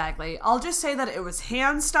very vaguely. I'll just say that it was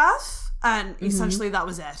hand stuff, and essentially that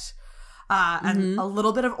was it. And a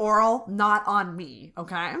little bit of oral, not on me,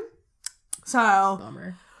 okay? So,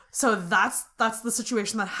 Bummer. So that's the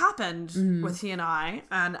situation that happened with he and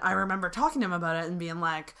I remember talking to him about it and being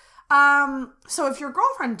like, so if your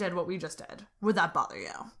girlfriend did what we just did, would that bother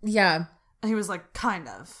you? Yeah. And he was like, kind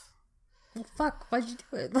of. Well, fuck, why'd you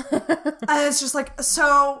do it? And it's just like,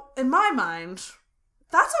 so in my mind,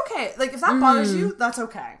 that's okay. Like, if that bothers you, that's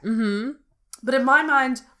okay. But in my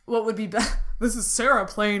mind, what would be best? This is Sarah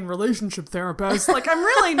playing relationship therapist. Like, I'm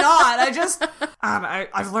really not. I just,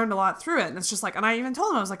 I've learned a lot through it. And it's just like, and I even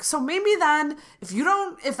told him, I was like, so maybe then,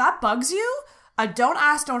 if that bugs you, a don't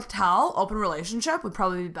ask, don't tell open relationship would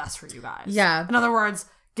probably be best for you guys. Yeah. In other words,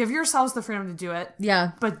 give yourselves the freedom to do it.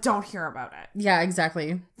 Yeah. But don't hear about it. Yeah,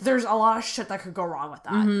 exactly. There's a lot of shit that could go wrong with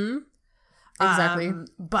that. Exactly.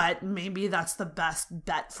 But maybe that's the best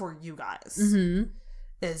bet for you guys.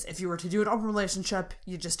 Is if you were to do an open relationship,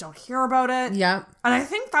 you just don't hear about it. Yeah. And I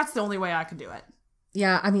think that's the only way I could do it.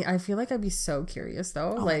 Yeah, I mean, I feel like I'd be so curious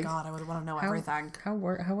though. Oh like, my God, I would want to know everything. How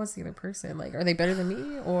was the other person? Like, are they better than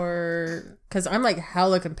me? Or, because I'm like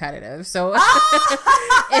hella competitive. So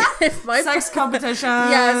if my sex competition.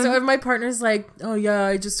 Yeah, so if my partner's like, oh yeah,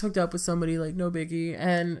 I just hooked up with somebody, like no biggie,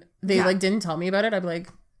 and they like didn't tell me about it, I'd be like,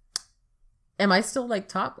 am I still like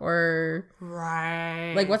top or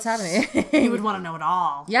right? Like, what's happening? You would want to know it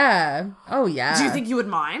all. Yeah. Oh yeah. Do you think you would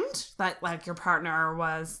mind that like your partner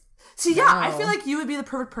was? See, yeah, I feel like you would be the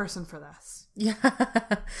perfect person for this. Yeah.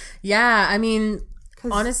 Yeah. I mean,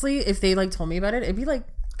 honestly, if they like told me about it, it'd be like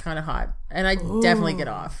kind of hot, and I'd definitely get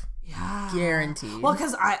off. Yeah, guaranteed. Well,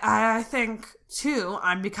 because I think too,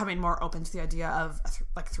 I'm becoming more open to the idea of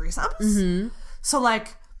like threesomes. So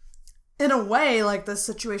like, in a way, like this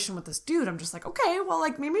situation with this dude, I'm just like, okay, well,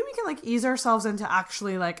 like maybe we can like ease ourselves into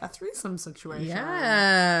actually like a threesome situation.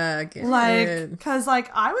 Yeah, good. Like, because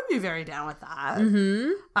like I would be very down with that.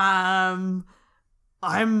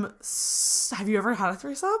 Have you ever had a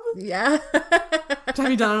threesome? Yeah.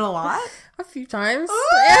 Have you done it a lot? A few times.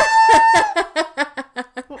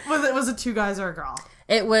 Was it two guys or a girl?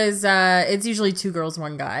 It was. It's usually two girls,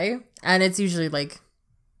 one guy, and it's usually like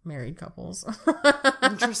married couples.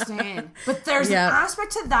 Interesting. But there's an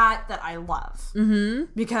aspect to that I love.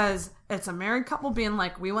 Because it's a married couple being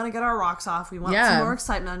like, we want to get our rocks off. We want some more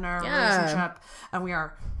excitement in our relationship. And we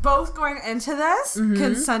are both going into this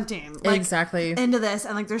consenting. Like, exactly. Into this.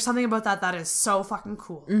 And like, there's something about that is so fucking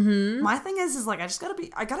cool. My thing is like,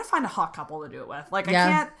 I gotta find a hot couple to do it with. Like,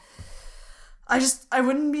 I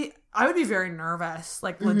would be very nervous,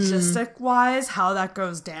 like logistic wise, how that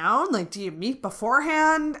goes down. Like, do you meet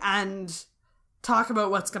beforehand and talk about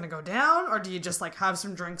what's going to go down, or do you just like have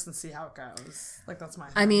some drinks and see how it goes? Like, that's my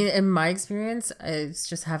thing. I mean, in my experience, it's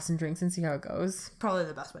just have some drinks and see how it goes. Probably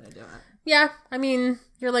the best way to do it. Yeah, I mean,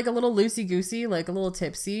 you're like a little loosey-goosey, like a little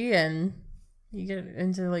tipsy, and you get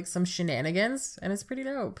into like some shenanigans, and it's pretty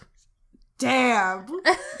dope. Damn.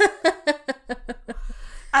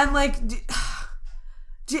 And like...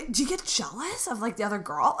 Do you get jealous of, like, the other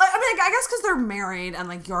girl? I mean, like, I guess because they're married and,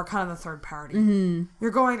 like, you're kind of the third party.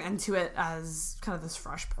 You're going into it as kind of this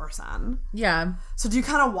fresh person. Yeah. So do you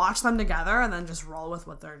kind of watch them together and then just roll with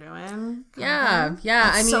what they're doing? Yeah.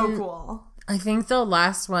 Yeah. That's so cool. I think the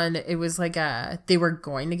last one, it was like they were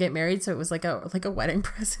going to get married, so it was like a wedding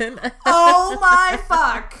present. Oh my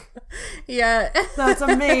fuck. Yeah. That's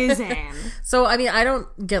amazing. So, I mean, I don't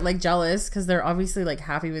get, like, jealous because they're obviously, like,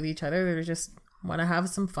 happy with each other. They're just... want to have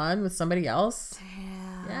some fun with somebody else.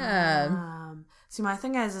 Damn. Yeah. See, my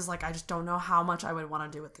thing is like, I just don't know how much I would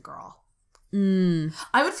want to do with the girl.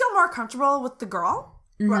 I would feel more comfortable with the girl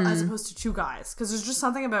as opposed to two guys. Because there's just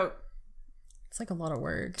something about... It's like a lot of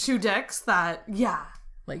work. Two dicks that,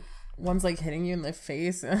 like, one's like hitting you in the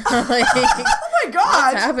face. Like, oh my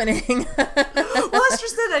god, what's happening? Well, that's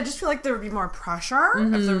just it. I just feel like there would be more pressure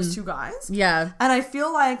if there was two guys. Yeah. And I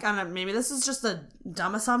feel like, and maybe this is just a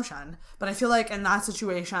dumb assumption, but I feel like in that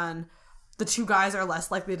situation, the two guys are less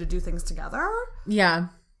likely to do things together. Yeah.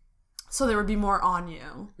 So there would be more on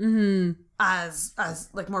you. As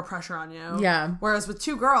like more pressure on you. Yeah. Whereas with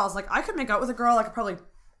two girls, like I could make out with a girl, I could probably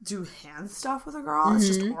do hand stuff with a girl. It's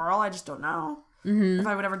just oral. I just don't know if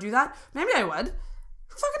I would ever do that. Maybe I would.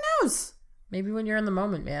 Who fucking knows? Maybe when you're in the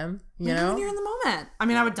moment, man. You know? When you're in the moment. I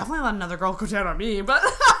mean, I would definitely let another girl go down on me, but...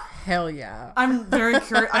 Hell yeah. I'm very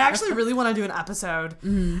curious. I actually really want to do an episode.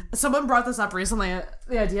 Someone brought this up recently,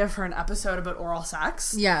 the idea for an episode about oral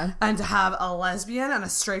sex. Yeah. And to have a lesbian and a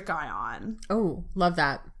straight guy on. Oh, love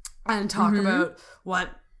that. And talk about what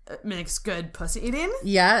makes good pussy eating.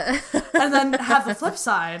 Yeah. And then have the flip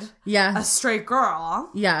side. Yeah. A straight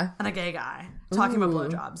girl. Yeah. And a gay guy. Talking about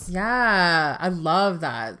blowjobs. Yeah. I love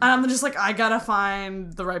that. And I'm just like, I gotta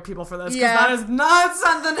find the right people for this. Because that is not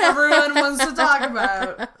something everyone wants to talk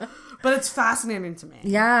about. But it's fascinating to me.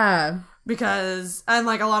 Yeah. Because, and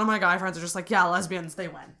like a lot of my guy friends are just like, yeah, lesbians, they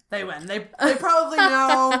win. They win. They probably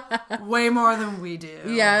know way more than we do.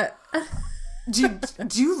 Yeah. Do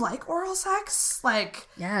you like oral sex? Like,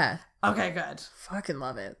 yeah. Okay, good. Fucking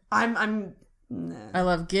love it. I'm I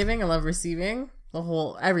love giving. I love receiving. The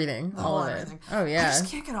whole everything. All of everything. it. Oh yeah. I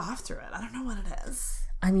just can't get off through it. I don't know what it is.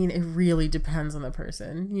 I mean, it really depends on the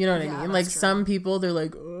person. You know what I mean? Like true. some people, they're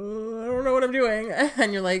like, oh, I don't know what I'm doing,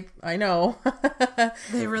 and you're like, I know.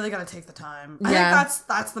 They really got to take the time. Yeah. I think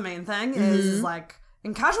that's the main thing. Is like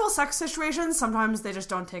in casual sex situations, sometimes they just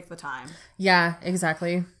don't take the time. Yeah,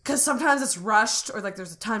 exactly. Because sometimes it's rushed or like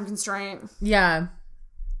there's a time constraint. Yeah.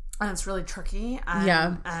 And it's really tricky. And,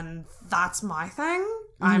 Yeah. And that's my thing.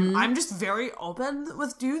 I'm just very open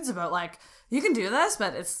with dudes about like, you can do this,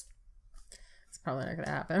 but it's probably not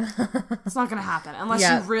gonna happen. It's not gonna happen unless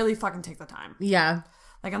you really fucking take the time. Yeah.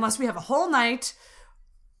 Like unless we have a whole night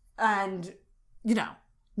and, you know,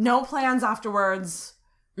 no plans afterwards.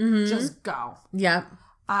 Just go. Yeah.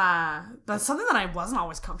 But something that I wasn't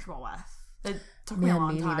always comfortable with. It took me a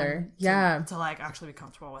long time to like actually be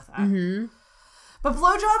comfortable with it. But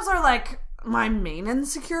blowjobs are like my main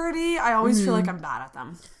insecurity. I always feel like I'm bad at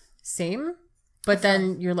them. Same. But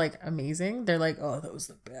then you're like, amazing. They're like, oh, that was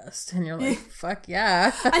the best. And you're like, fuck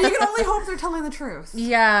yeah. And you can only hope they're telling the truth.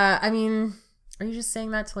 Yeah. I mean, are you just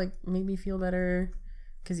saying that to like make me feel better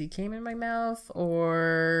because he came in my mouth?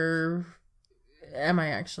 Or am I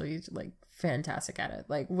actually like fantastic at it?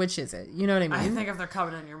 Like, which is it? You know what I mean? I think if they're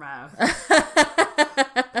coming in your mouth,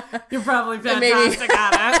 you're probably fantastic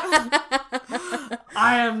at it.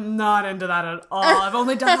 I am not into that at all. I've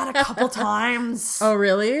only done that a couple times. Oh,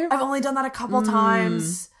 really? I've only done that a couple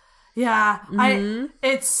times. Yeah. I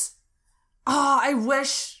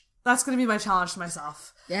wish that's going to be my challenge to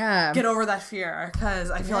myself. Yeah. Get over that fear because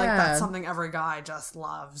I feel like that's something every guy just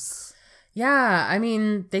loves. Yeah. I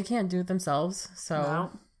mean, they can't do it themselves. So No.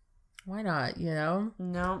 Why not, you know?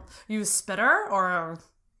 No. You a spitter or...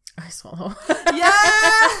 I swallow.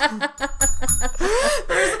 Yeah.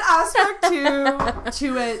 There's an aspect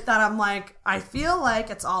to it that I'm like, I feel like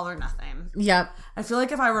it's all or nothing. Yep. I feel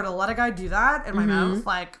like if I were to let a guy do that in my mouth,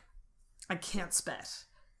 like, I can't spit.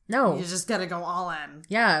 No. You just gotta go all in.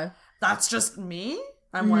 Yeah. That's just me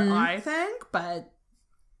and what I think, but,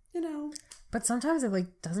 you know. But sometimes it,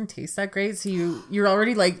 like, doesn't taste that great, so you're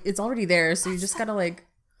already, like, it's already there, so you just gotta, like...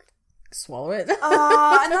 swallow it.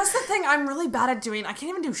 And that's the thing I'm really bad at doing. I can't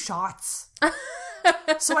even do shots.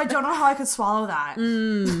 So I don't know how I could swallow that.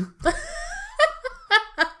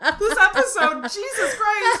 This episode, Jesus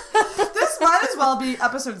Christ. This might as well be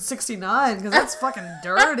episode 69 because that's fucking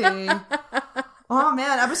dirty. Oh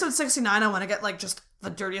man, episode 69 I want to get like just the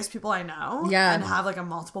dirtiest people I know. Yeah. And have like a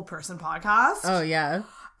multiple person podcast. Oh yeah.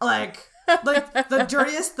 Like the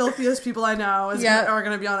dirtiest, filthiest people I know are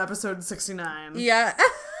going to be on episode 69. Yeah.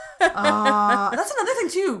 That's another thing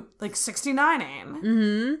too. Like 69ing.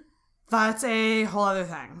 Mm-hmm. That's a whole other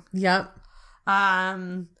thing. Yep. I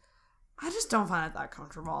just don't find it that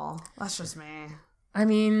comfortable. That's just me. I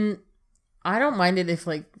mean, I don't mind it if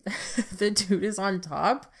like the dude is on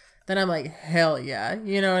top. Then I'm like, hell yeah.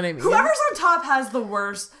 You know what I mean? Whoever's on top has the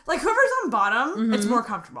worst. Like whoever's on bottom, it's more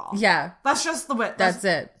comfortable. Yeah. That's just the way. That's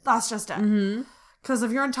it. That's just it. Because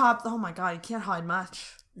if you're on top, oh my god, you can't hide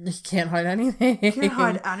much. You can't hide anything. You can't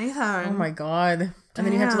hide anything. Oh my god. And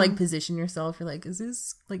then you have to like position yourself. You're like, is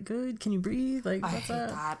this like good? Can you breathe? Like, I hate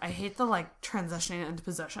that. I hate the like transitioning into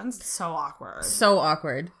positions. It's so awkward. So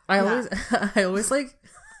awkward. I always like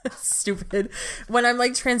stupid when I'm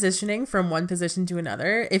like transitioning from one position to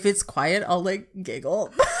another. If it's quiet, I'll like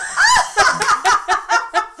giggle.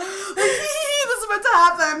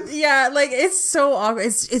 Happen. Yeah, like it's so awkward.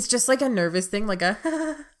 It's just like a nervous thing, like a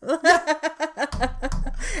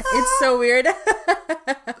it's so weird.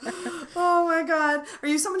 Oh my god. Are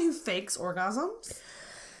you someone who fakes orgasms?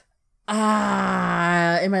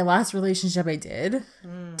 In my last relationship I did.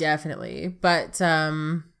 Definitely. But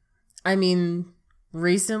I mean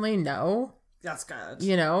recently no. That's good.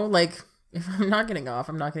 You know, like if I'm not getting off,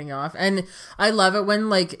 I'm not getting off. And I love it when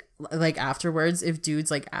like afterwards, if dudes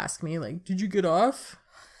like ask me like, did you get off?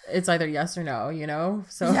 It's either yes or no, you know?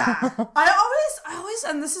 So yeah. I always always,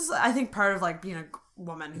 and this is, I think, part of like being a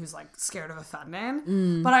woman who's like scared of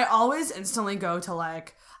offending, but I always instantly go to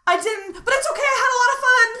like, I didn't, but it's okay, I had a lot of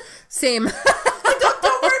fun. Same. Like,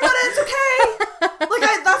 don't worry about it, it's okay.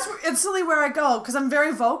 Like, that's instantly where I go, because I'm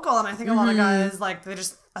very vocal, and I think a lot of guys, like, they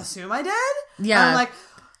just assume I did. Yeah. And I'm like,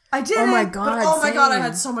 I didn't, oh my God, but oh my God, I same.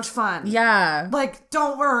 had so much fun. Yeah. Like,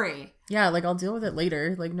 don't worry. Yeah, like, I'll deal with it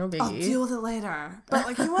later. Like, no biggie. I'll deal with it later. But,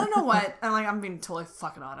 like, you want to know what? And, like, I'm being totally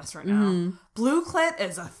fucking honest right now. Blue clit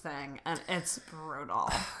is a thing, and it's brutal.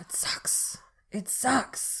 It sucks. It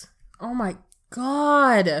sucks. Oh my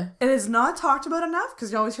God. It is not talked about enough,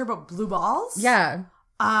 because you always hear about blue balls. Yeah.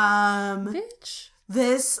 Bitch.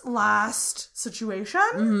 This last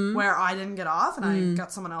situation, where I didn't get off, and I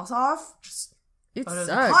got someone else off, just it out of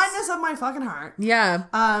sucks. the kindness of my fucking heart. Yeah.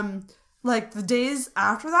 Like, the days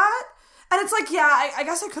after that, and it's like, yeah, I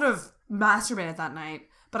guess I could have masturbated that night,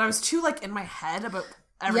 but I was too, like, in my head about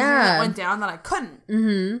everything that went down that I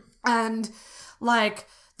couldn't. And, like,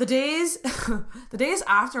 the days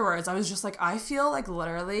afterwards, I was just like, I feel like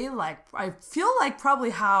literally, like, I feel like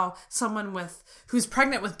probably how someone who's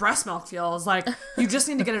pregnant with breast milk feels, like, you just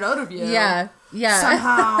need to get it out of you. Yeah.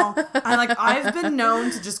 Somehow. I've been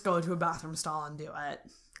known to just go to a bathroom stall and do it.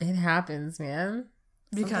 It happens, man.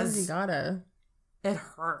 Because sometimes you gotta. It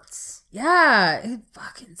hurts. Yeah, it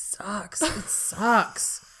fucking sucks. It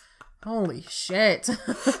sucks. Holy shit. And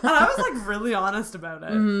I was like really honest about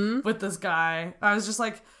it with this guy. I was just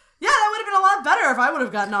like, yeah, that would have been a lot better if I would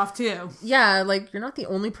have gotten off too. Yeah, like, you're not the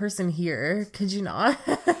only person here. Could you not?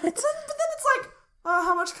 But then it's like,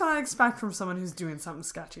 how much can I expect from someone who's doing something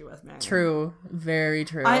sketchy with me? True. Very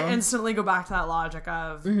true. I instantly go back to that logic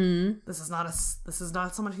of this is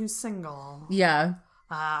not someone who's single. Yeah.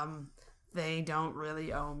 They don't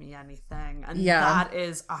really owe me anything. And Yeah. that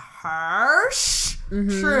is a harsh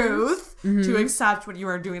truth to accept when you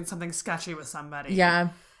are doing something sketchy with somebody. Yeah.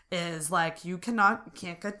 Is like, you can't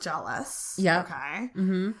get jealous. Yeah. Okay.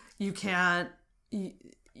 You can't,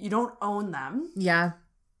 you don't own them. Yeah.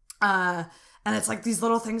 And it's like these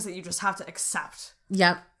little things that you just have to accept.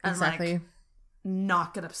 Yep. And Exactly. like,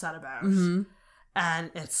 not get upset about.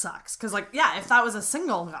 And it sucks. Because like, yeah, if that was a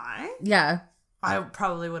single guy, Yeah. I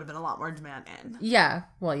probably would have been a lot more demanding. Yeah.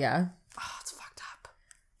 Well, yeah. Oh, it's fucked up.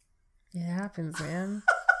 It happens, man.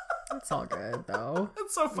 It's all good, though.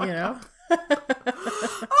 It's so fucked You know? up.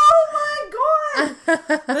 Oh my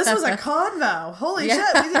God. This was a convo. Holy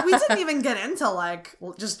shit. We didn't even get into like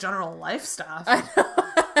just general life stuff.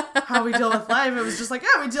 How we deal with life. It was just like,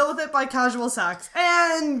 yeah, we deal with it by casual sex.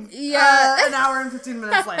 And an hour and 15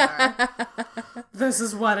 minutes later, this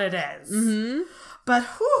is what it is. But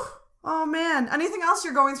whew. Oh man, anything else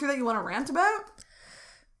you're going through that you want to rant about?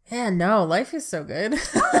 Yeah, no, life is so good.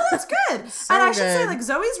 Oh, that's good. So and I should say, good. like,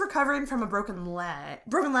 Zoe's recovering from a broken leg,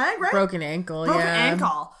 right? Broken ankle, Broken yeah.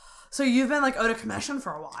 ankle. So you've been like out of commission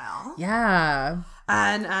for a while. Yeah.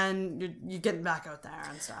 And you're getting back out there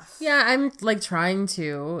and stuff. Yeah, I'm like trying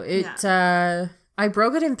to. I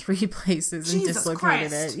broke it in 3 places and Jesus dislocated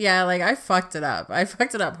Christ. it. Yeah, like I fucked it up. I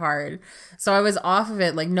fucked it up hard. So I was off of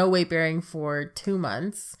it, like no weight bearing for 2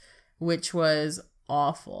 months, which was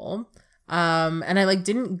awful. And I like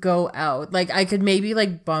didn't go out. Like I could maybe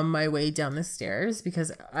like bum my way down the stairs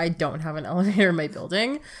because I don't have an elevator in my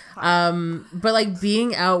building. But like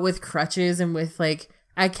being out with crutches and with like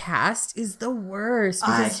a cast is the worst.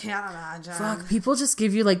 I Because can't imagine. fuck, people just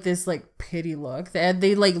give you like this like pity look.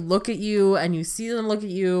 They like look at you and you see them look at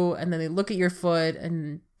you and then they look at your foot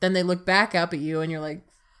and then they look back up at you and you're like,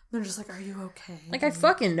 They're just like, are you okay? like I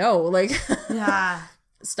fucking know. Like Yeah.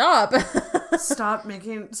 stop. Stop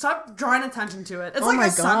drawing attention to it. It's Oh like my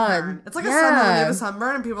a sunburn. God. It's like a sunburn when you Yeah. have a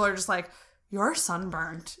sunburn and people are just like, you're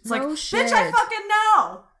sunburnt. It's like, No bitch, shit. I fucking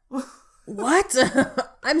know. What?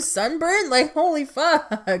 I'm sunburned? Like, holy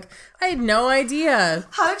fuck. I had no idea.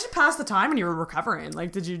 How did you pass the time when you were recovering?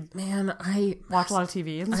 Like, did you Man, I watch a lot of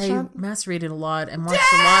TV and I shit? masturbated a lot and watched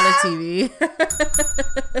a lot of TV.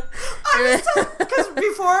 Because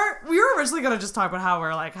before, we were originally going to just talk about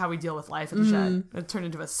how we deal with life and shit. It turned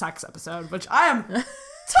into a sex episode, which I am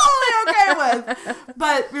totally okay with.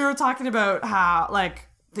 But we were talking about how, like,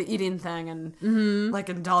 the eating thing and, like,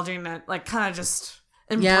 indulging it, like, kind of just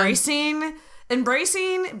embracing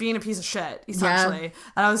being a piece of shit, essentially. Yeah.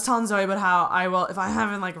 And I was telling Zoe about how I will, if I'm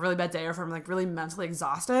having like a really bad day or if I'm like really mentally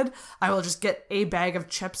exhausted, I will just get a bag of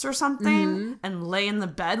chips or something and lay in the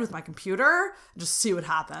bed with my computer and just see what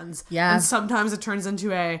happens. Yeah. And sometimes it turns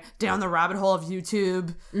into a down the rabbit hole of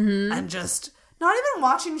YouTube and just not even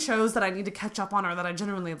watching shows that I need to catch up on or that I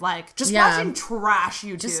genuinely like. Just watching trash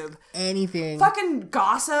YouTube. Just anything. Fucking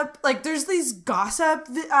gossip. Like, there's these gossip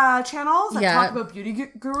channels that talk about beauty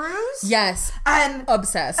gurus. Yes. And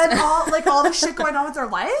obsessed. And all the shit going on with their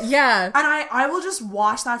life. Yeah. And I will just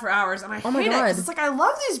watch that for hours. And I hate it. Because it's like, I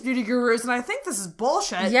love these beauty gurus and I think this is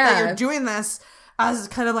bullshit that you're doing this as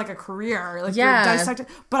kind of like a career. Like, you're dissecting.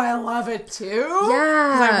 But I love it too. Yeah.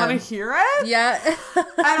 Because I want to hear it. Yeah. And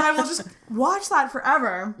I will just watch that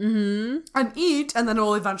forever. Mm-hmm. And eat. And then it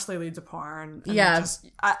will eventually lead to porn. And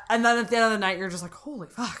and then at the end of the night, you're just like, holy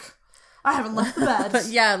fuck. I haven't left the bed.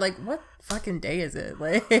 Yeah, like, what fucking day is it?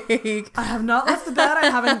 Like, I have not left the bed.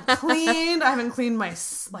 I haven't cleaned. I haven't cleaned my,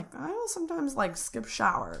 like, I will sometimes, like, skip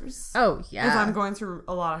showers. Oh, yeah. If I'm going through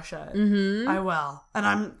a lot of shit. Mm-hmm. I will. And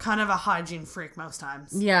I'm kind of a hygiene freak most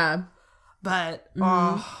times. Yeah. But,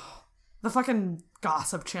 the fucking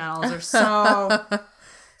gossip channels are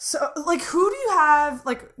so, like, who do you have,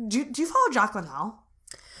 like, do you follow Jacqueline Hill?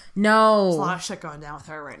 No. There's a lot of shit going down with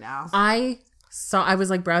her right now. I was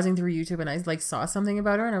like browsing through YouTube and I like saw something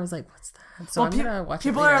about her and I was like, what's that? So I'm gonna watch it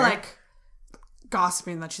later. People are like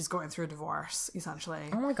gossiping that she's going through a divorce, essentially.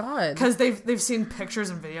 Oh my god. Because they've seen pictures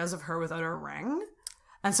and videos of her without her ring.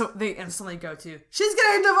 And so they instantly go to, she's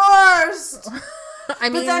getting divorced!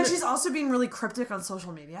 But then she's also being really cryptic on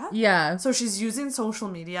social media. Yeah. So she's using social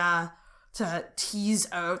media to tease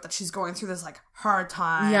out that she's going through this, like, hard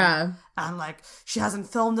time. Yeah. And, like, she hasn't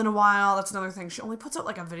filmed in a while. That's another thing. She only puts out,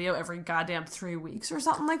 like, a video every goddamn 3 weeks or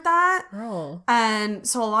something like that. Girl. And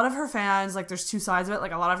so a lot of her fans, like, there's two sides of it.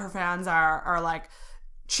 Like, a lot of her fans are like,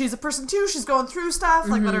 she's a person too. She's going through stuff.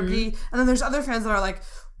 Like, let her be. And then there's other fans that are like,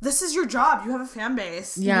 this is your job. You have a fan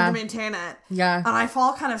base. You need to maintain it. Yeah. And I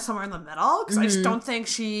fall kind of somewhere in the middle because I just don't think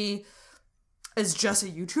she is just a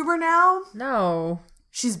YouTuber now. No.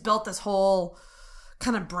 She's built this whole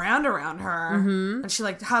kind of brand around her, and she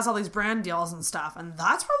like has all these brand deals and stuff, and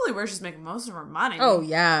that's probably where she's making most of her money. Oh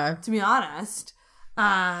yeah, to be honest.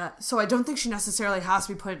 So I don't think she necessarily has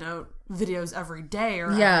to be putting out videos every day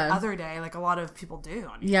or every other day like a lot of people do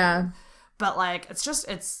on YouTube. Yeah. But like it's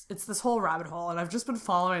this whole rabbit hole, and I've just been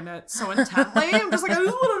following it so intently. I'm just like, I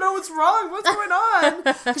just want to know what's wrong, what's going on,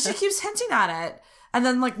 because she keeps hinting at it. And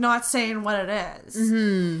then, like, not saying what it is.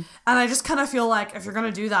 Mm-hmm. And I just kind of feel like if you're going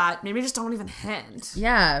to do that, maybe just don't even hint.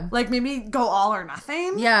 Yeah. Like, maybe go all or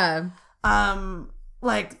nothing. Yeah.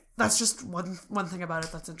 Like, that's just one thing about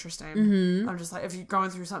it that's interesting. Mm-hmm. I'm just like, if you're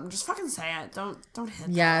going through something, just fucking say it. Don't hint at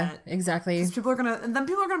it. Yeah, exactly. Because people are going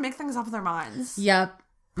to make things up in their minds. Yep.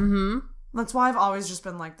 Mm-hmm. That's why I've always just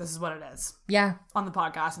been like, this is what it is. Yeah. On the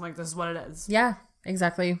podcast, I'm like, this is what it is. Yeah.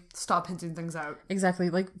 Exactly. Stop hinting things out.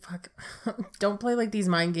 Exactly. Like, fuck. Don't play like these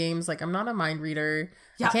mind games. Like, I'm not a mind reader.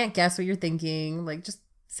 Yep. I can't guess what you're thinking. Like, just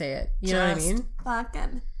say it. You know what I mean?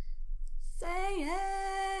 Fucking say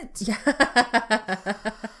it. Yeah.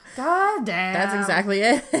 God damn. That's exactly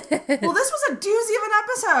it. Well, this was a doozy of an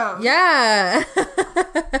episode. Yeah.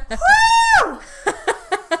 Woo!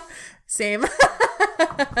 Same.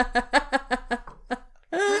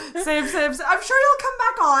 Same. I'm sure you'll come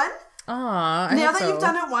back on. Now that you've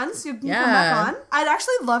done it once, you can come back on. I'd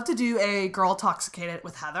actually love to do a Girl Toxicated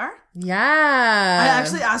with Heather. Yeah. I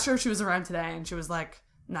actually asked her if she was around today, and she was like,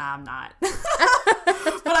 nah, I'm not.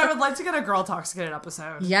 But I would like to get a Girl Toxicated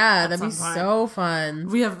episode. Yeah, that'd be so fun.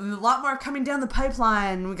 We have a lot more coming down the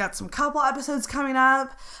pipeline. We got some couple episodes coming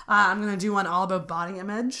up. I'm going to do one all about body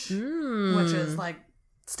image, which is like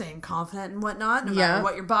staying confident and whatnot, no matter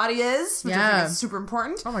what your body is, which I think is super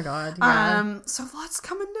important. Oh my god. Yeah. So lots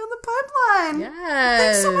coming down the pipeline. Yes.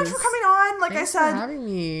 Thanks so much for coming on. Like I said, for having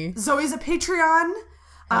me. Zoe's a Patreon.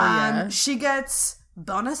 She gets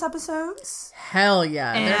bonus episodes. Hell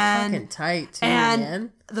yeah. And they're fucking tight too,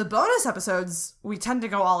 man. The bonus episodes we tend to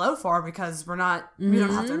go all out for because we don't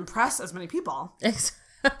have to impress as many people.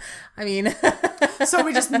 I mean, so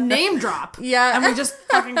we just name drop, and we just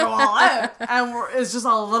fucking go all out, and it's just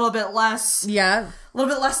a little bit less, a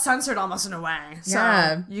little bit less censored, almost in a way.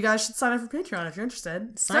 So you guys should sign up for Patreon if you're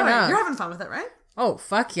interested. Sign up. You're having fun with it, right? Oh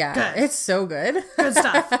fuck yeah! Good. It's so good. Good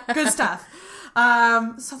stuff. Good stuff.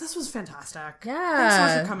 So this was fantastic. Yeah. Thanks so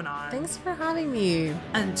much for coming on. Thanks for having me.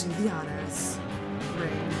 And do the honors.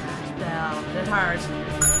 Ring that bell. Hit it hard.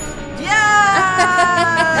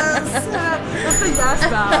 Yes! That's the yes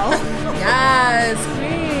bell. Yes,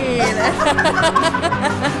 queen.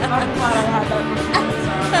 I'm glad I had that.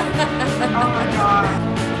 Oh my god.